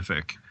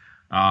prolific.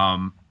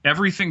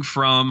 Everything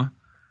from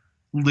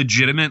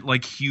legitimate,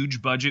 like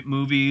huge budget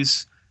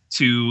movies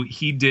to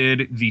he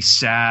did the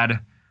sad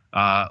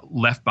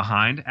Left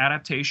Behind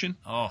adaptation.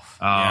 Oh,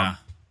 yeah.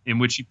 In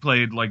which he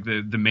played like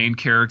the main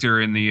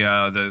character in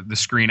the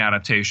screen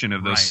adaptation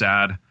of those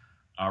sad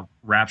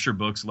Rapture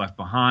books, Left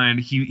Behind.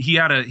 He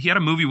had a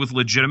movie with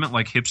legitimate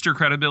like hipster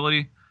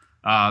credibility.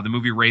 The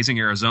movie Raising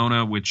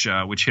Arizona, which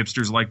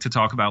hipsters like to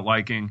talk about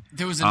liking.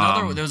 There was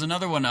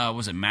another one.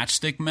 Was it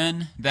Matchstick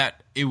Men?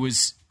 That it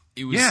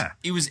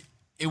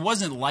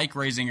wasn't like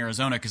Raising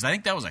Arizona, because I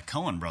think that was a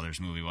Coen Brothers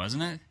movie,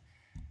 wasn't it?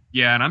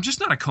 Yeah, and I'm just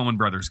not a Coen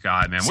Brothers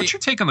guy, man. What's your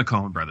take on the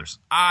Coen Brothers?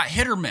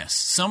 Hit or miss.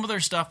 Some of their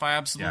stuff I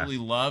absolutely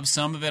love.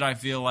 Some of it I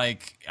feel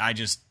like I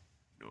just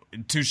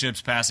two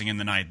ships passing in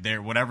the night.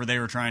 Whatever they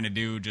were trying to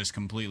do just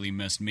completely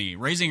missed me.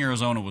 Raising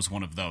Arizona was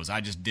one of those.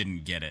 I just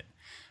didn't get it.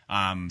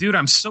 Dude,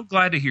 I'm so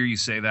glad to hear you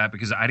say that,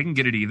 because I didn't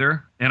get it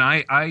either. And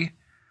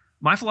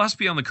my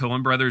philosophy on the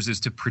Coen Brothers is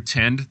to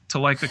pretend to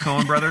like the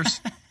Coen Brothers.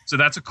 So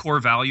that's a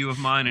core value of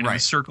mine. And in the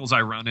circles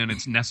I run in,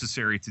 it's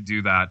necessary to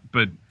do that.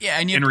 But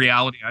in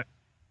reality, you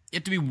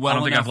have to be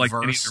well enough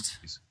versed.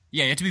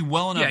 Yeah, you have to be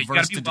well enough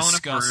versed to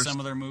discuss some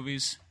of their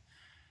movies.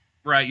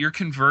 Right, you're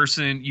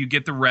conversant, you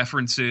get the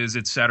references,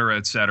 et cetera,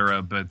 et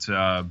cetera. But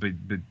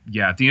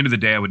yeah, at the end of the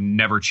day, I would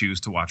never choose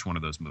to watch one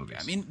of those movies.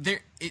 I mean,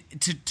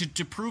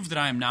 to prove that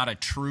I am not a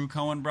true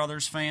Coen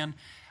Brothers fan,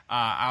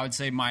 I would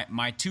say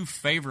my two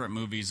favorite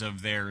movies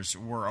of theirs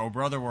were "Oh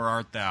Brother, Where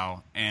Art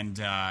Thou," and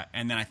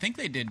then I think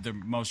they did the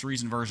most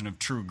recent version of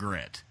True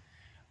Grit,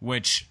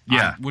 which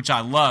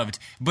I loved,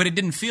 but it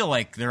didn't feel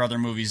like their other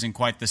movies in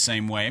quite the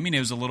same way. I mean, it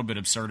was a little bit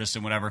absurdist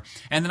and whatever.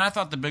 And then I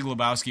thought The Big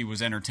Lebowski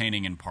was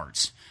entertaining in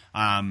parts.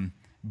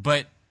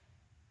 But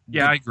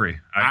yeah, I agree.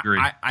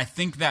 I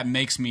think that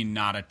makes me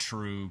not a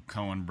true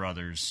Coen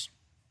Brothers,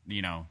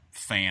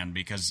 fan,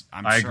 because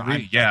I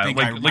think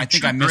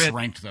I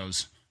misranked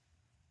those.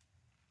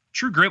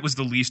 True Grit was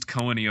the least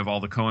Coen-y of all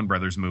the Coen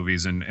Brothers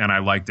movies, and I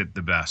liked it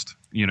the best.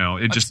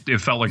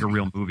 It felt like a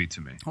real movie to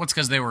me. Well, it's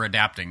because they were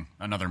adapting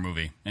another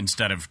movie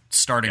instead of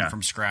starting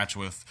from scratch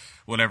with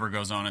whatever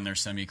goes on in their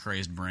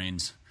semi-crazed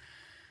brains.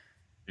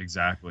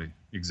 Exactly.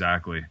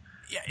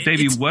 Yeah,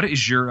 Baby, what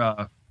is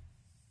your...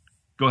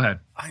 Go ahead.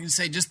 I can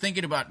say, just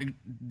thinking about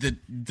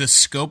the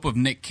scope of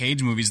Nick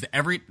Cage movies,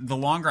 the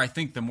longer I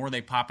think, the more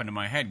they pop into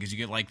my head, because you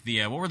get like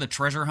what were the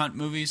Treasure Hunt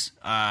movies?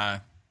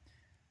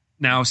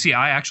 Now, see,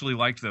 I actually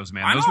liked those,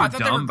 man. Those were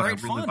dumb, but I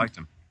really liked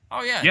them.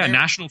 Oh, yeah. Yeah,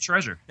 National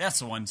Treasure. That's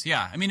the ones,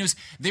 yeah. I mean,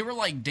 they were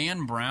like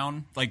Dan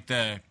Brown, like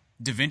the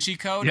Da Vinci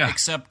Code,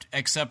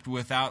 except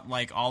without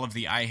like all of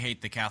the I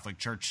hate the Catholic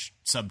Church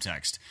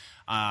subtext.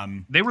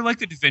 They were like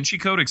the Da Vinci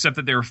Code, except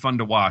that they were fun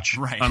to watch,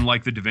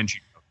 unlike the Da Vinci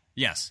Code.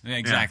 Yes,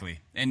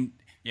 exactly. Yeah. And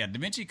yeah, Da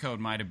Vinci Code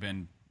might have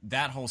been,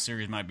 that whole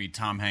series might be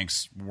Tom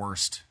Hanks'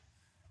 worst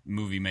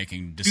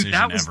movie-making decision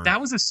ever. That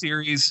was a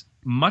series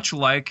much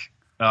like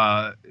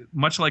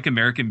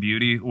American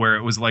Beauty, where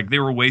it was like they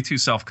were way too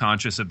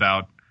self-conscious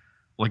about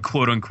like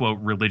quote unquote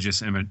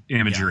religious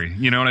imagery. Yeah.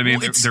 You know what I mean?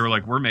 Well, they were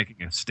like, we're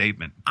making a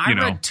statement. I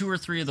read 2 or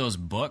 3 of those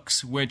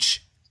books,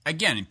 which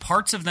again,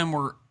 parts of them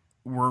were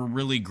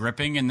really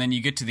gripping, and then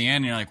you get to the end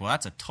and you're like, well,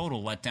 that's a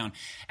total letdown.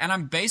 And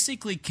I'm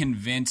basically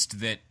convinced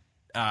that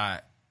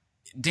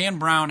Dan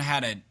Brown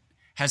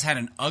has had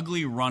an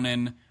ugly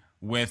run-in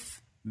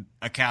with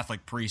a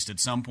Catholic priest at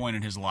some point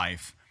in his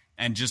life,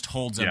 and just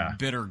holds a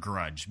bitter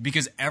grudge,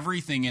 because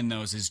everything in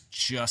those is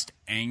just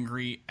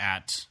angry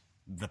at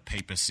the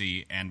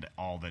papacy and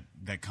all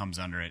that comes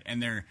under it.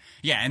 And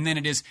and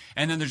then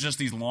there's just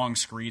these long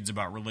screeds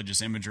about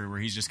religious imagery where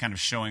he's just kind of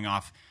showing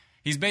off.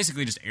 He's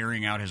basically just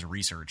airing out his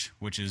research,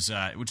 which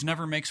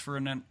never makes for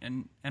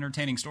an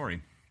entertaining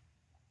story.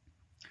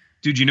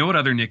 Dude, you know what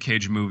other Nick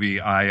Cage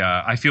movie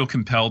I feel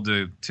compelled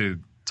to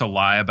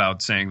lie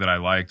about saying that I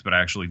liked, but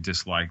I actually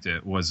disliked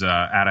it, was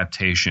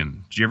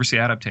Adaptation. Did you ever see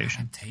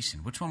Adaptation? Adaptation?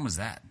 Which one was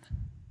that?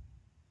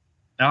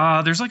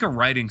 There's like a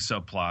writing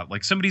subplot.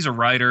 Like somebody's a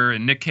writer,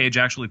 and Nick Cage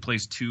actually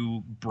plays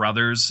 2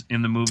 brothers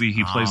in the movie.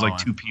 He plays like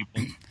 2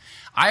 people.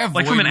 I avoid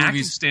like from an acting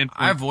movies.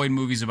 standpoint. I avoid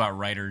movies about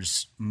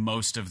writers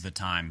most of the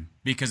time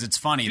because it's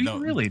funny. Do though.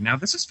 you really? Now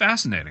this is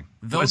fascinating.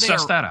 Though Let's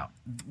suss that out.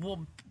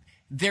 Well,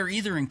 they're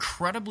either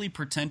incredibly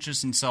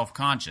pretentious and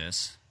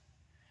self-conscious,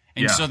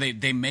 and so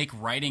they make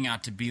writing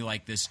out to be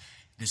like this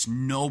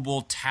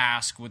noble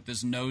task with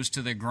this nose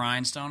to the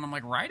grindstone. I'm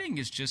like, writing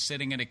is just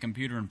sitting at a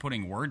computer and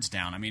putting words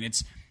down. I mean,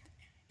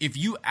 if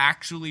you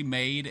actually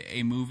made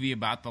a movie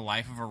about the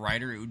life of a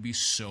writer, it would be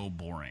so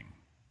boring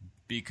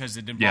because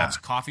it involves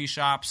coffee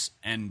shops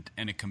and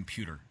a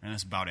computer, and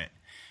that's about it,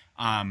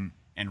 and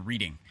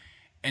reading.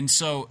 And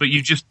so, but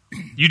you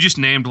just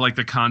named like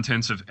the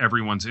contents of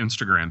everyone's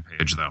Instagram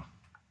page, though.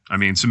 I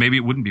mean, so maybe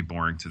it wouldn't be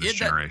boring to this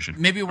generation.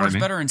 Maybe it works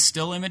better in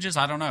still images.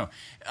 I don't know.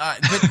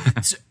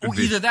 But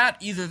either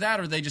that,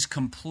 or they just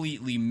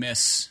completely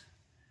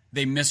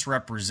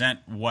misrepresent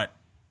what.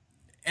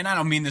 And I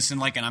don't mean this in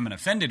like I'm an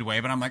offended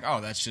way, but I'm like,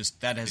 oh,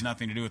 that has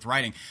nothing to do with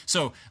writing.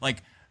 So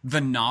like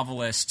the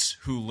novelists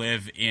who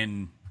live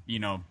in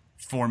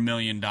 $4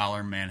 million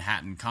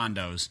Manhattan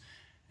condos.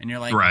 And you're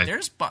like,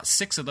 there's about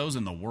 6 of those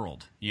in the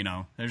world,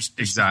 There's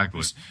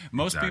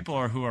most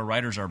people who are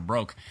writers are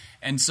broke,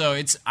 and so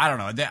I don't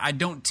know. I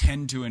don't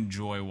tend to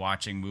enjoy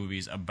watching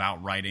movies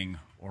about writing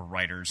or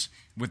writers,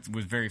 with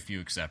very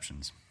few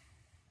exceptions.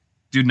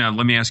 Dude, now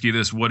let me ask you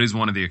this: what is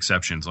one of the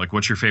exceptions? Like,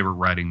 what's your favorite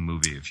writing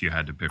movie if you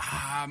had to pick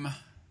one?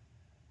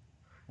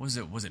 Was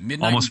it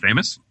Midnight? Almost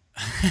Famous?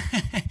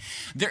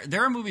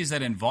 There are movies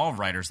that involve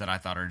writers that I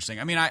thought are interesting.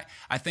 I mean,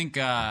 I think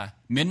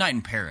Midnight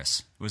in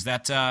Paris was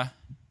that.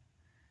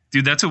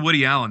 Dude, that's a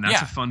Woody Allen.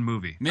 That's a fun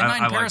movie.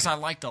 Midnight in Paris I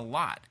liked a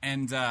lot.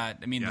 And, I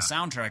mean, the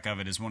soundtrack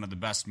of it is one of the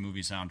best movie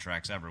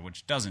soundtracks ever,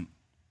 which doesn't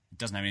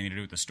have anything to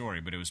do with the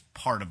story, but it was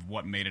part of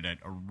what made it a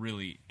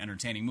really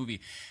entertaining movie.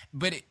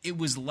 But it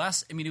was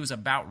less – I mean, it was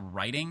about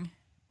writing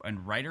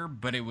and writer,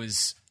 but it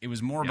was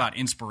more about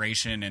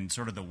inspiration and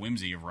sort of the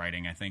whimsy of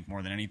writing, I think,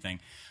 more than anything.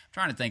 I'm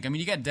trying to think. I mean,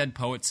 you got Dead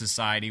Poets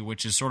Society,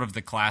 which is sort of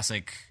the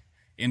classic –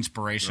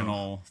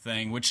 inspirational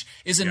thing, which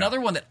is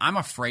another one that I'm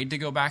afraid to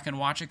go back and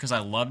watch it because I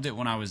loved it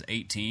when I was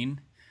 18,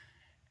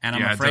 and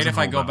I'm afraid if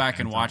I go back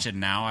and watch it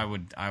now,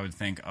 I would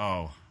think,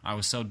 oh, I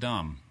was so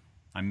dumb,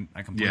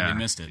 I completely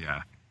missed it.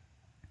 Yeah,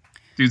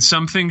 dude,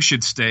 some things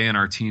should stay in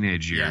our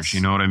teenage years. Yes.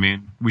 You know what I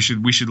mean? We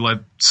should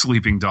let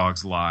sleeping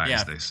dogs lie,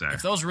 as they say.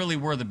 If those really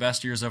were the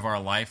best years of our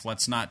life,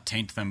 let's not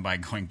taint them by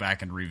going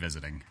back and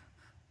revisiting.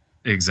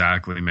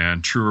 Exactly,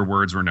 man. Truer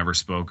words were never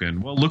spoken.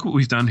 Well, look what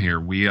we've done here.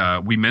 We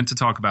meant to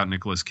talk about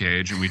Nicolas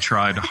Cage, and we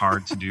tried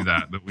hard to do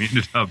that, but we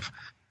ended up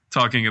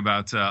talking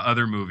about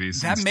other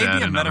movies that instead. That may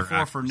be a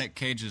metaphor for Nick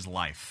Cage's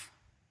life.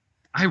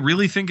 I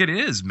really think it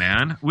is,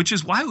 man. Which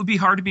is why it would be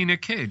hard to be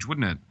Nick Cage,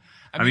 wouldn't it?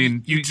 I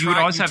mean, you would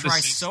always have this.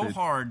 You try so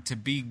hard to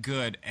be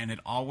good, and it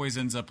always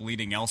ends up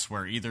leading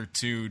elsewhere, either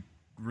to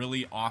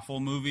really awful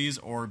movies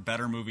or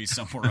better movies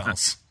somewhere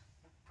else.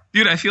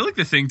 Dude, I feel like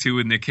the thing too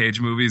with Nick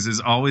Cage movies is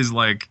always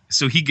like,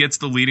 so he gets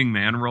the leading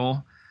man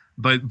role,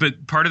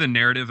 but part of the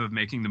narrative of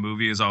making the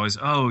movie is always,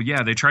 oh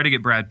yeah, they tried to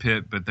get Brad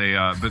Pitt, but they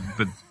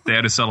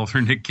had to settle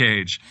for Nick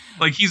Cage.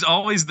 Like he's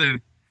always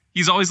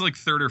like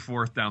third or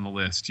fourth down the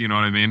list. You know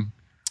what I mean?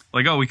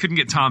 Like, oh, we couldn't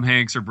get Tom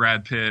Hanks or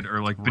Brad Pitt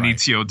or like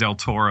Benicio del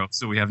Toro,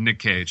 so we have Nick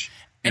Cage.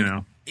 You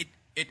know,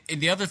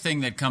 the other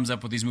thing that comes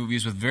up with these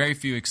movies, with very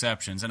few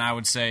exceptions, and I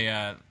would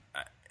say.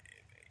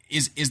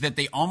 Is that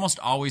they almost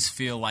always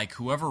feel like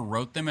whoever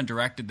wrote them and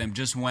directed them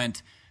just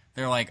went,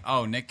 they're like,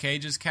 oh, Nick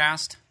Cage is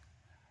cast?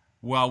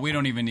 Well, we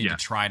don't even need to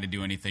try to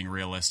do anything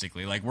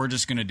realistically. Like, we're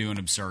just going to do an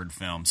absurd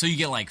film. So you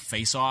get like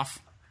Face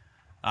Off.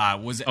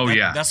 That's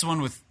the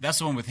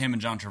one with him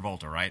and John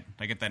Travolta, right?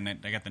 I get the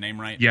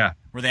name right? Yeah.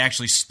 Where they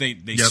actually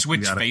they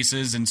switch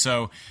faces, and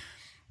so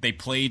they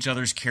play each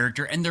other's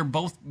character, and they're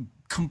both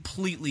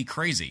completely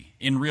crazy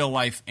in real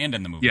life and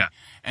in the movie. Yeah.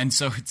 And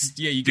so it's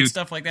you get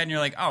stuff like that and you're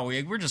like, oh,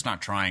 we're just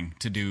not trying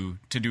to do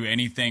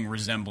anything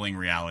resembling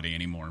reality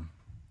anymore.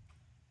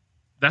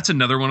 That's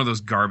another one of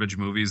those garbage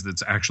movies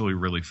that's actually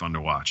really fun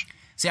to watch.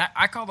 See,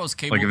 I call those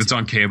cable like if it's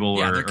on cable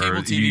they're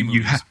cable TV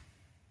movies.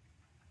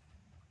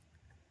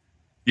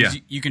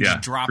 You can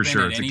just drop in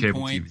at any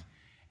point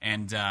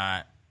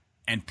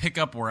and pick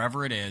up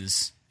wherever it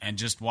is. And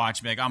just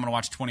watch, be like, I'm going to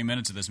watch 20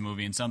 minutes of this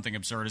movie, and something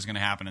absurd is going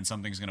to happen, and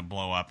something's going to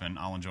blow up, and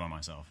I'll enjoy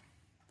myself.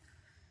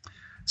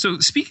 So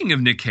speaking of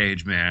Nick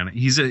Cage, man,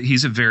 he's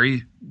a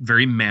very,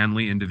 very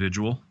manly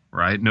individual,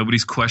 right?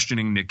 Nobody's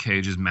questioning Nick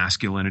Cage's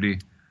masculinity.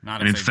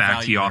 Not and if in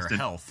fact, he often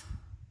health.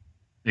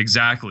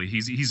 Exactly.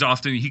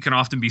 He can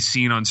often be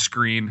seen on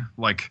screen,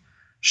 like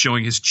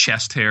showing his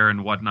chest hair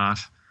and whatnot.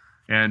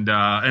 And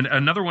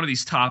another one of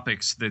these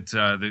topics that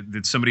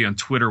somebody on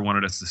Twitter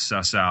wanted us to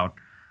suss out.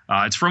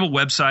 It's from a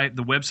website.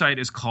 The website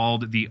is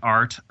called The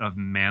Art of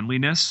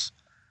Manliness.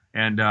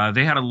 And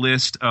they had a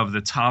list of the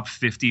top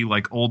 50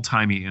 like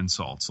old-timey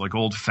insults, like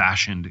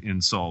old-fashioned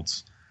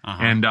insults.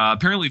 Uh-huh. And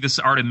apparently this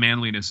Art of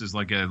Manliness is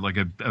like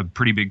a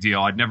pretty big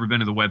deal. I'd never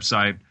been to the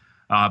website,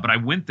 but I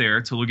went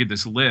there to look at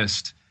this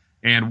list.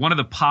 And one of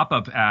the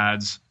pop-up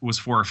ads was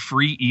for a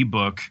free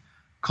ebook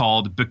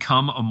called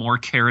Become a More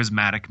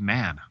Charismatic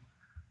Man.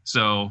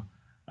 So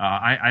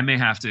I may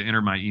have to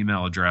enter my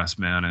email address,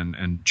 man,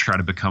 and try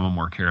to become a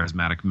more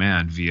charismatic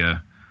man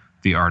via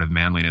the art of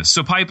manliness.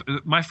 So, Pipe,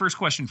 my first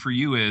question for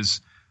you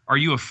is, are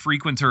you a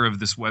frequenter of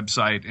this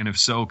website? And if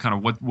so, kind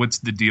of what's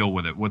the deal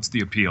with it? What's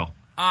the appeal?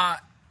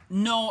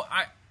 No,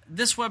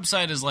 this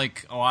website is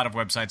like a lot of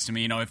websites to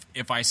me. You know,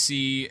 if I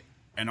see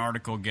an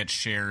article get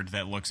shared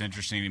that looks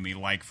interesting to me,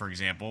 like, for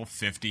example,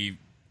 50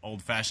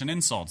 old-fashioned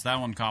insults, that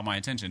one caught my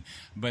attention.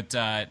 But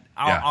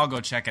I'll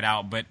go check it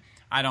out. But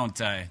I don't,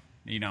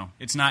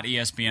 it's not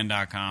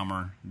ESPN.com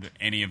or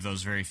any of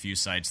those very few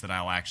sites that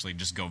I'll actually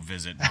just go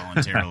visit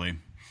voluntarily.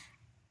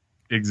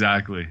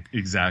 Exactly.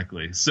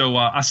 So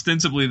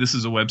ostensibly, this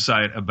is a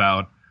website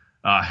about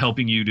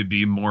helping you to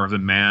be more of a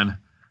man.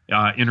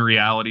 In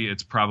reality,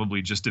 it's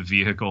probably just a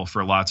vehicle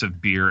for lots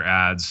of beer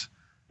ads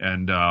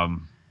and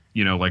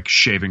like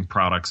shaving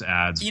products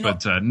ads.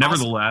 But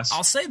nevertheless,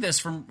 I'll say this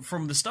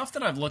from the stuff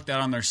that I've looked at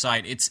on their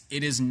site,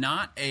 it's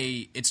not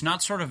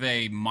sort of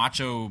a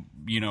macho,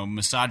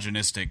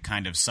 misogynistic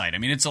kind of site. I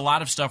mean, it's a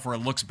lot of stuff where it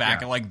looks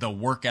back at like the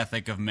work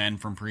ethic of men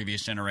from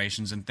previous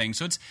generations and things.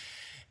 So it's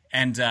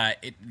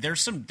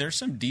there's some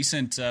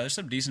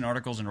decent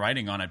articles and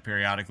writing on it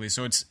periodically.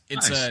 So it's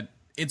nice.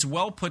 It's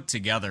well put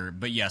together,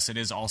 but yes, it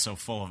is also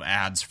full of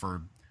ads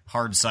for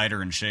hard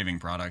cider and shaving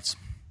products.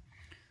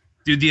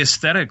 Dude, the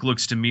aesthetic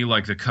looks to me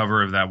like the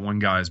cover of that one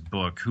guy's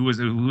book. Who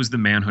was the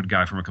manhood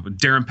guy from a couple?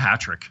 Darren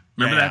Patrick.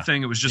 Remember that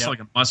thing? It was just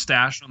like a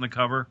mustache on the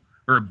cover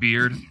or a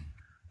beard.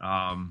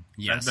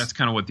 Yes, that's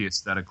kind of what the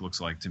aesthetic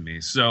looks like to me.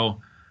 So,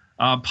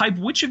 Pipe,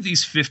 which of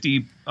these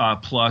 50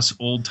 plus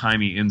old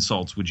timey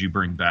insults would you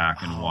bring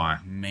back and why?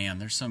 Man,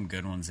 there's some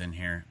good ones in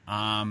here.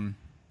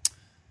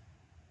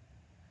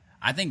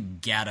 I think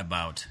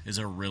gadabout is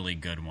a really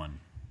good one.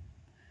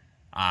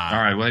 All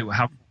right, wait,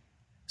 how?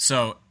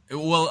 So,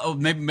 well,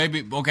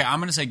 maybe okay. I'm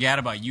going to say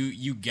gadabout.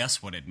 You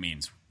guess what it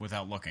means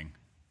without looking.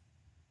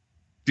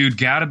 Dude,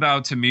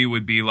 gadabout to me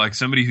would be like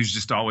somebody who's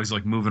just always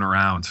like moving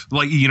around.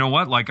 Like, you know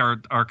what? Like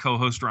our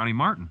co-host Ronnie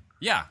Martin.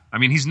 Yeah. I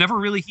mean, he's never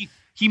really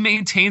he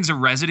maintains a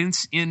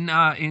residence in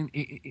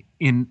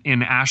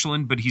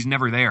Ashland, but he's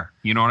never there.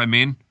 You know what I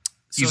mean?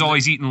 So he's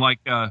always eating like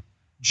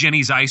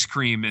Jenny's ice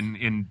cream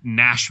in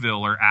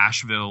Nashville or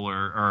Asheville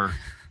or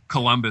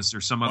Columbus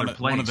or some other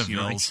place. One of the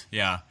villas.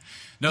 Yeah.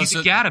 No, he's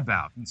a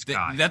gadabout.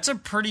 That's a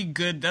pretty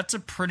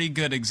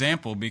good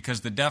example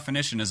because the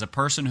definition is a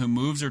person who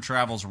moves or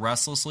travels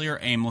restlessly or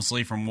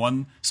aimlessly from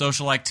one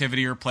social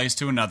activity or place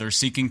to another,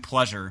 seeking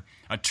pleasure.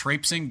 A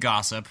traipsing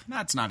gossip.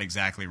 That's not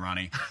exactly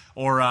Ronnie.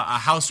 Or a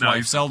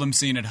housewife, seldom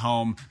seen at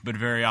home, but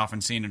very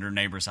often seen at her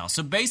neighbor's house.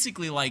 So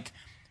basically, like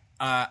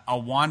a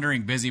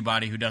wandering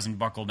busybody who doesn't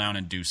buckle down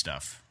and do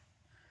stuff.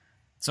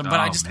 So, but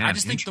I just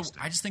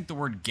think the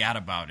word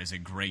gadabout is a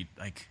great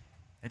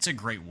it's a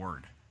great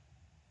word.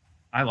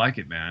 I like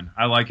it, man.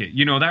 I like it.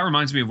 That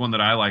reminds me of one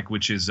that I like,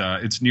 which is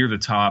it's near the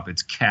top.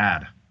 It's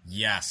CAD.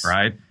 Yes.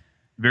 Right?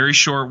 Very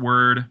short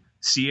word,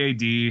 CAD.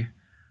 The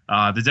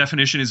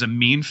definition is a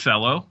mean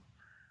fellow,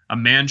 a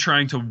man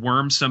trying to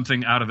worm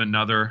something out of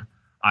another,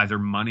 either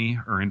money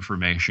or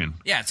information.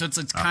 Yeah, so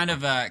it's kind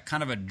of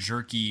a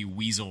jerky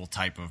weasel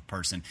type of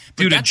person.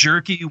 But dude, a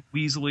jerky,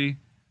 weaselly.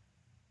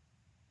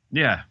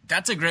 Yeah.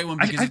 That's a great one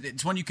because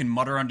it's one you can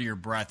mutter under your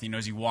breath,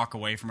 as you walk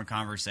away from a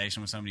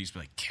conversation with somebody who's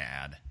like,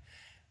 CAD.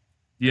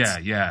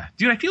 Yeah.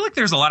 Dude, I feel like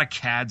there's a lot of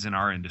CADs in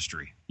our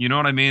industry. You know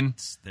what I mean?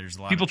 There's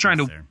a lot people of trying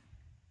to there.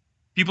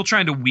 People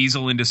trying to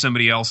weasel into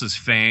somebody else's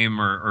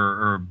fame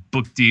or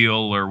book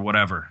deal or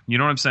whatever. You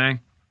know what I'm saying?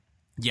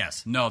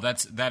 Yes. No,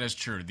 that is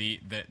true. The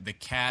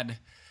CAD,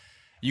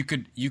 you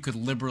could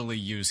liberally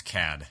use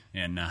CAD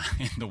in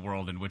the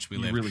world in which we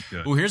live. Really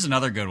good. Oh, here's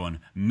another good one.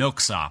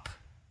 Milksop.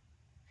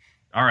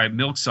 All right,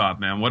 milksop,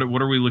 man. What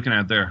are we looking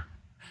at there?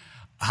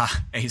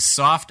 A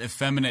soft,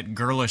 effeminate,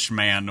 girlish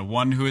man,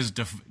 one who is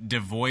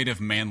devoid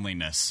of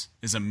manliness,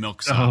 is a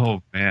milksop.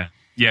 Oh man,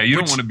 yeah, you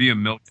don't want to be a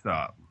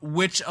milksop.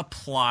 Which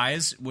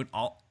applies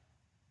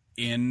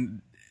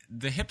in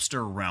the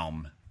hipster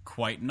realm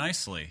quite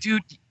nicely,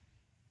 dude.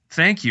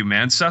 Thank you,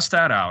 man. Suss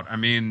that out. I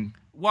mean,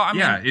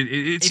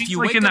 it seems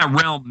like in that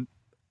realm.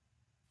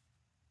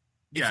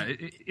 Yeah,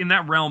 in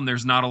that realm,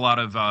 there's not a lot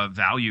of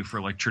value for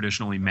like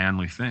traditionally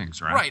manly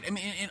things, right? Right. I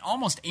mean, and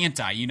almost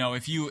anti.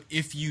 If you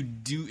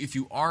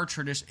are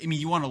tradition, I mean,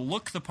 you want to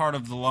look the part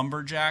of the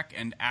lumberjack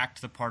and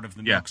act the part of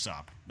the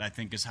milksop. I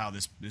think is how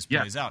this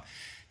plays out.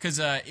 Because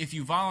if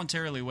you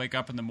voluntarily wake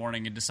up in the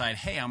morning and decide,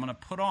 hey, I'm going to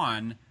put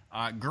on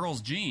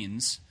girls'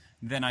 jeans,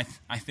 then I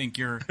think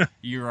you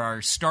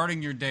are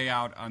starting your day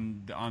out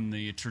on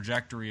the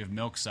trajectory of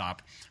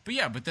milksop.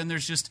 But then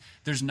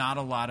there's not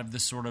a lot of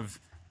this sort of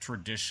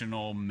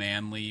traditional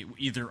manly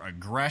either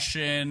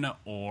aggression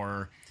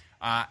or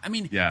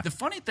the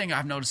funny thing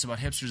I've noticed about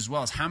hipsters as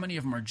well is how many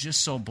of them are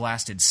just so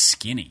blasted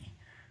skinny.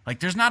 Like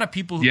there's not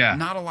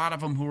a lot of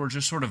them who are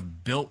just sort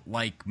of built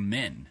like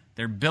men.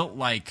 They're built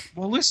like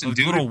dude,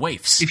 little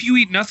waifs. If you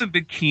eat nothing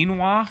but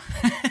quinoa,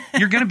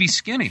 you're gonna be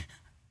skinny,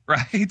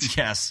 right?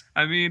 Yes.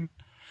 I mean,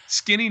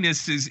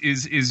 skinniness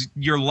is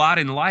your lot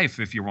in life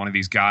if you're one of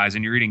these guys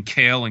and you're eating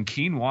kale and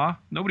quinoa.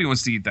 Nobody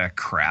wants to eat that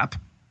crap.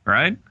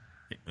 right?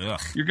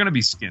 Ugh. You're going to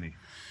be skinny.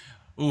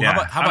 Ooh,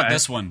 Yeah. how about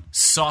this one?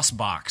 Sauce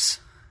box.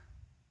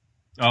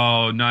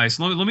 Oh, nice.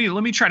 Let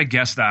me try to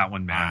guess that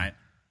one, man.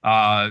 All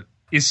right.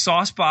 Is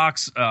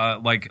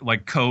saucebox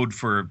like code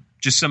for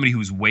just somebody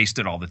who's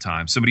wasted all the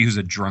time, somebody who's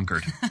a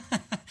drunkard?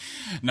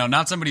 No,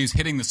 not somebody who's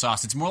hitting the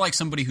sauce. It's more like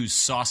somebody who's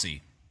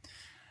saucy.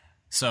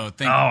 So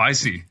think. Oh, I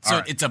see. So All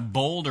right. it's a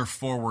bold or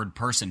forward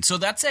person. So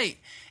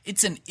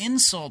it's an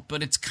insult,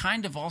 but it's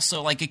kind of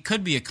also like it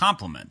could be a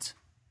compliment.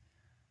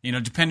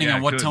 Depending Yeah,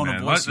 on what it could, tone man.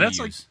 of voice That's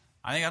you like- use.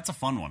 I think that's a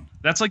fun one.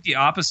 That's like the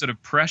opposite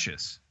of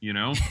precious,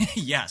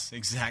 Yes,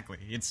 exactly.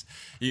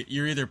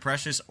 You're either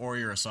precious or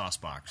you're a sauce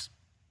box.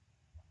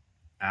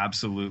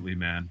 Absolutely,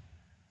 man.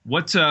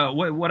 What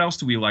else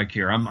do we like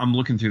here? I'm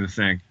looking through the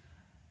thing.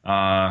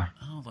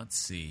 Let's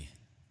see.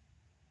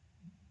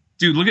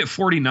 Dude, look at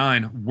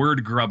 49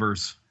 word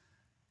grubbers,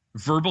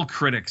 verbal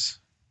critics,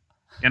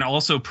 and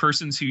also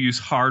persons who use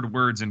hard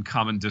words in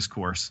common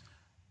discourse.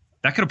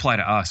 That could apply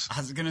to us. I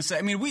was gonna say.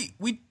 I mean,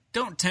 we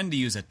don't tend to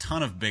use a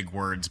ton of big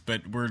words,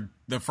 but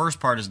the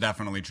first part is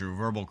definitely true.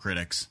 Verbal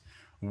critics,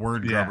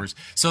 word grubbers.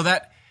 So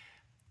that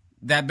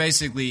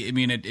basically, I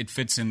mean, it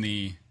fits in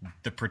the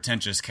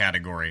pretentious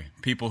category.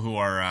 People who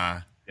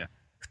are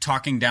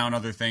talking down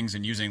other things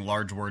and using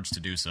large words to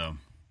do so.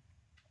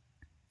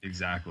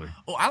 Exactly.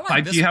 Oh, I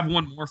like this. Do you have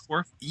one more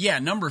for? Yeah,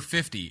 number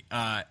 50,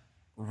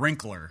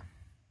 wrinkler.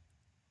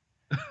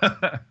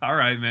 All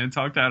right, man.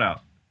 Talk that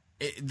out.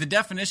 The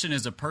definition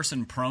is a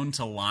person prone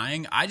to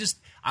lying.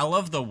 I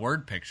love the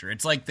word picture.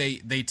 It's like they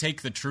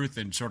take the truth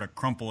and sort of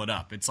crumple it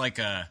up. It's like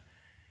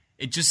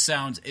it's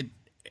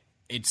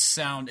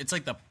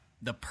like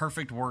the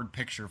perfect word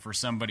picture for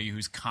somebody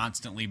who's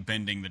constantly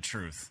bending the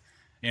truth.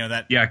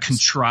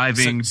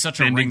 Contriving, such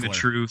bending the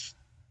truth,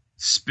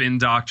 spin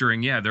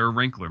doctoring. Yeah, they're a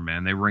wrinkler,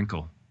 man. They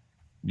wrinkle.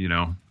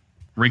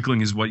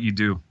 Wrinkling is what you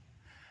do.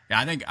 Yeah,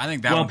 I think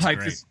that one's Pipe,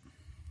 great.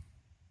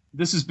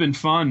 This has been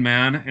fun,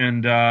 man,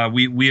 and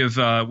we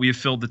have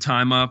filled the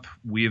time up.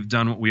 We have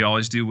done what we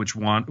always do, which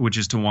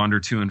is to wander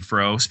to and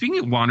fro. Speaking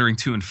of wandering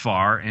to and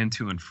far and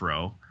to and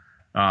fro,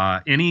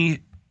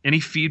 any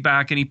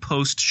feedback, any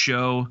post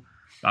show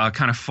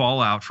kind of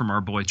fallout from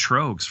our boy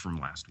Trogs from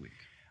last week?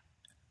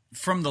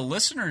 From the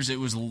listeners, it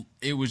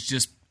was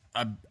just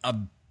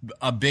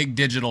a big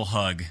digital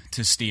hug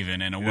to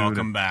Steven and a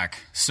welcome back.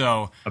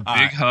 So a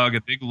big hug,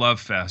 a big love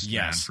fest,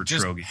 yes, man, for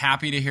just Trogi.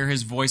 Happy to hear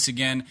his voice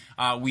again.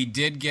 We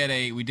did get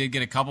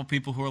a couple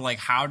people who were like,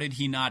 "How did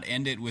he not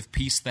end it with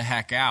peace the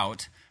heck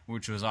out?"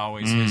 Which was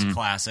always his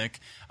classic.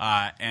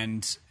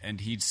 And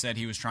he said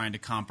he was trying to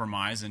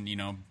compromise and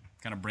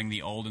kind of bring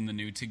the old and the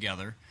new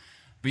together.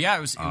 But yeah,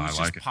 it was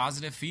just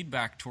positive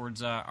feedback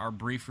towards our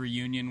brief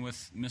reunion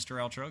with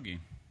Mr. El Trogi.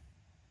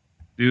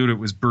 Dude, it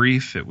was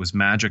brief. It was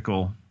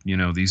magical.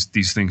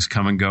 These things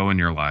come and go in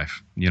your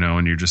life,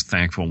 and you're just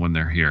thankful when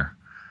they're here.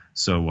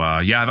 So,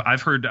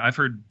 I've heard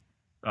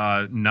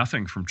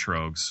nothing from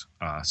Trogs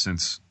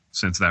since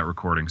that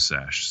recording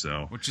sesh.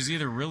 So, which is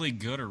either really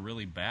good or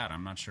really bad.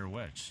 I'm not sure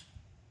which.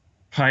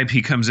 Pipe,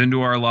 he comes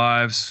into our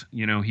lives.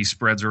 He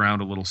spreads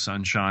around a little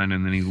sunshine,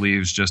 and then he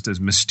leaves just as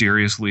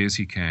mysteriously as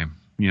he came.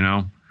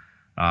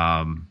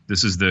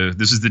 This is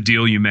the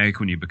deal you make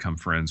when you become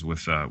friends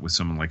with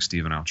someone like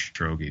Steven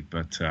Altrogi.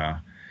 But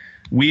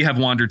we have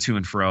wandered to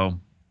and fro,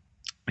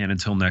 and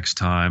until next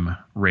time,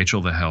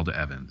 Rachel the Held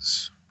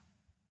Evans.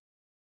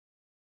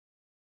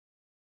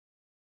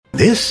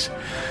 This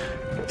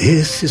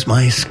is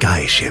my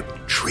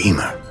skyship,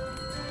 Dreamer.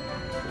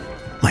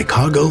 My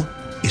cargo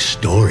is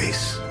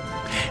stories,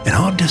 and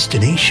our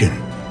destination,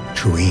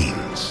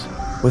 dreams.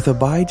 With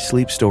Abide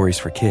Sleep Stories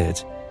for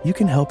Kids, you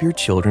can help your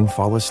children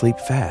fall asleep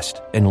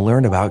fast and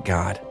learn about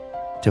God.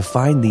 To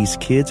find these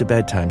kids'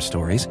 bedtime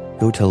stories,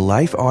 go to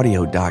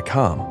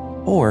lifeaudio.com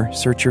or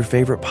search your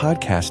favorite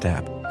podcast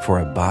app for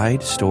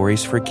Abide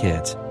Stories for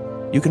Kids.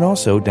 You can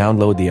also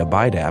download the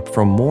Abide app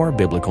for more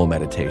biblical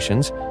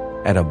meditations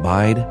at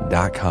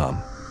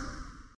abide.com.